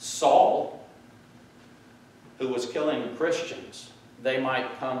Saul, who was killing Christians, they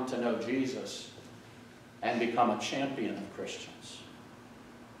might come to know Jesus and become a champion of Christians.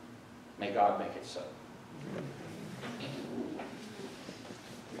 May God make it so.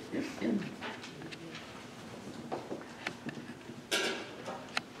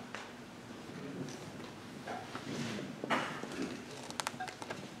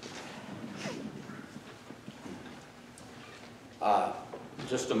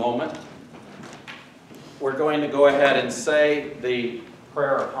 Just a moment. We're going to go ahead and say the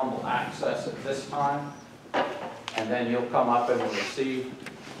prayer of humble access at this time, and then you'll come up and receive.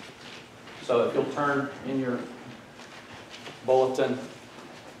 So if you'll turn in your bulletin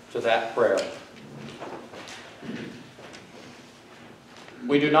to that prayer.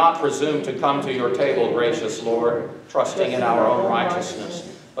 We do not presume to come to your table, gracious Lord, trusting in our own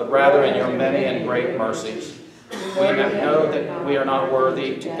righteousness, but rather in your many and great mercies. We know that we are not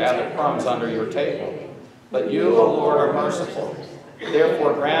worthy to gather crumbs under your table, but you, O Lord, are merciful.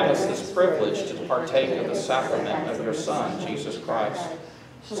 Therefore grant us this privilege to partake of the sacrament of your Son, Jesus Christ,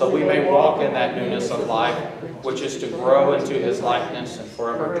 so we may walk in that newness of life, which is to grow into his likeness and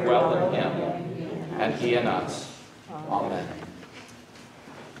forever dwell in him, and he in us. Amen.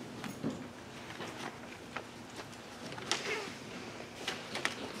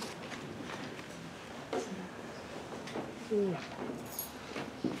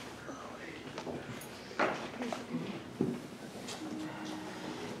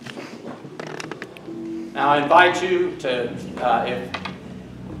 Now I invite you to, if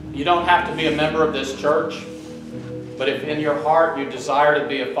you don't have to be a member of this church, but if in your heart you desire to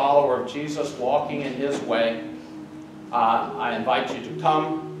be a follower of Jesus, walking in his way, I invite you to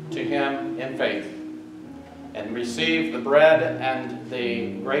come to him in faith and receive the bread and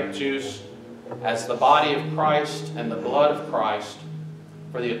the grape juice as the body of Christ and the blood of Christ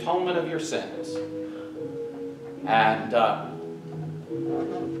for the atonement of your sins. And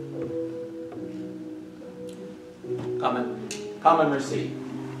come and receive.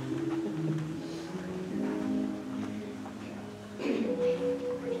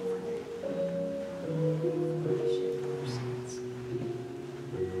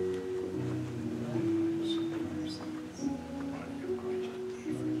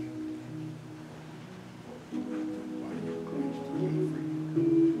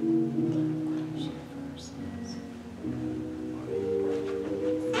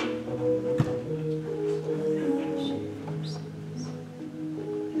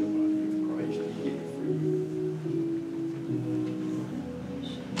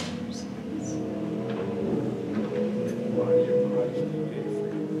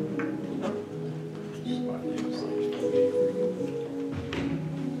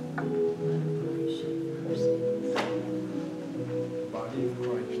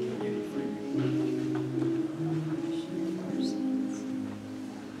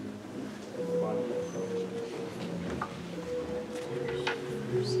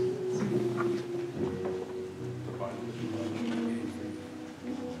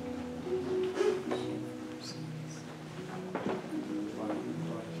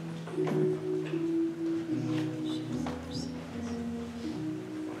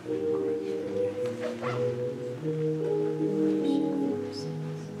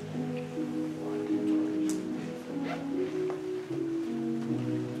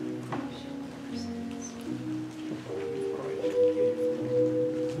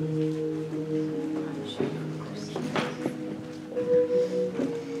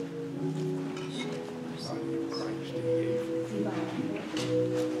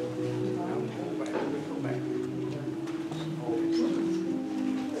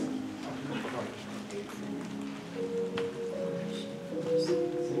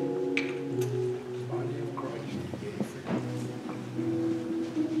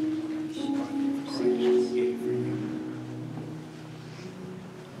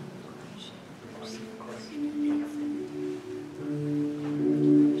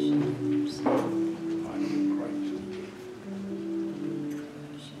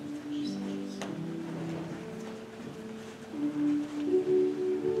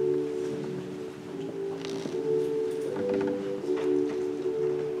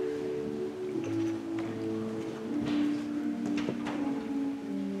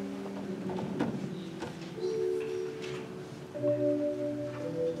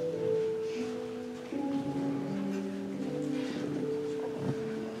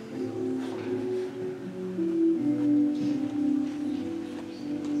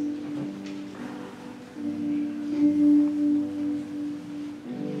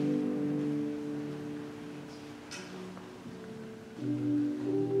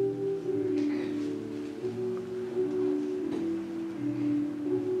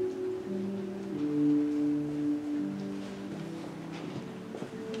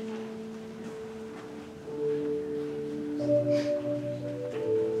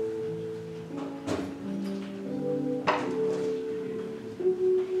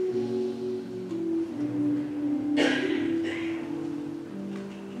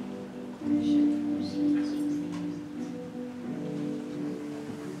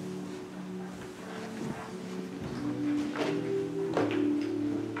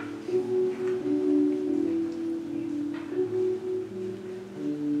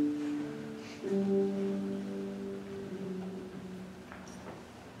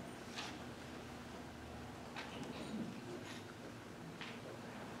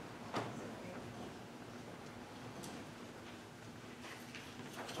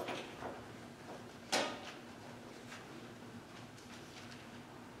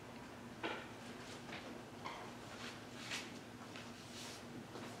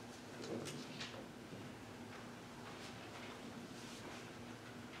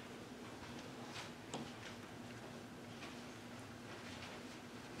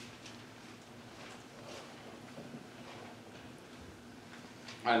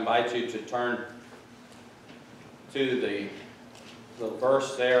 I invite you to turn to the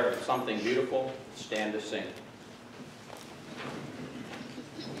verse there of Something Beautiful. Stand to sing.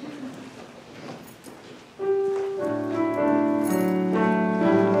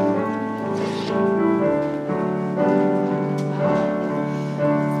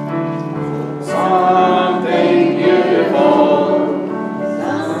 Something beautiful,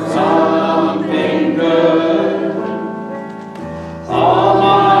 something good. All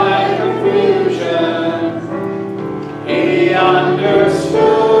my confusion, He understood.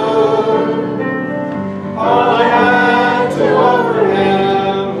 All I had to offer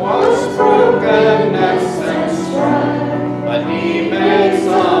Him was brokenness and strife, but He made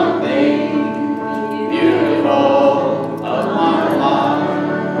something beautiful of my life.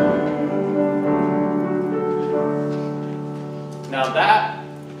 Now that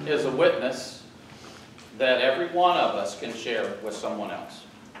is a witness that every one of us can share with someone else.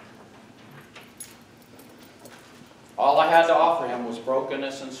 All I had to offer Him was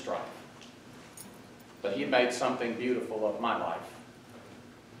brokenness and strife, but He made something beautiful of my life.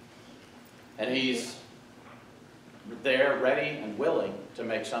 And He's there, ready and willing to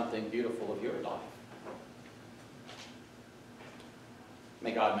make something beautiful of your life.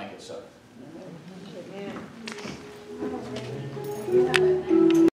 May God make it so. Amen.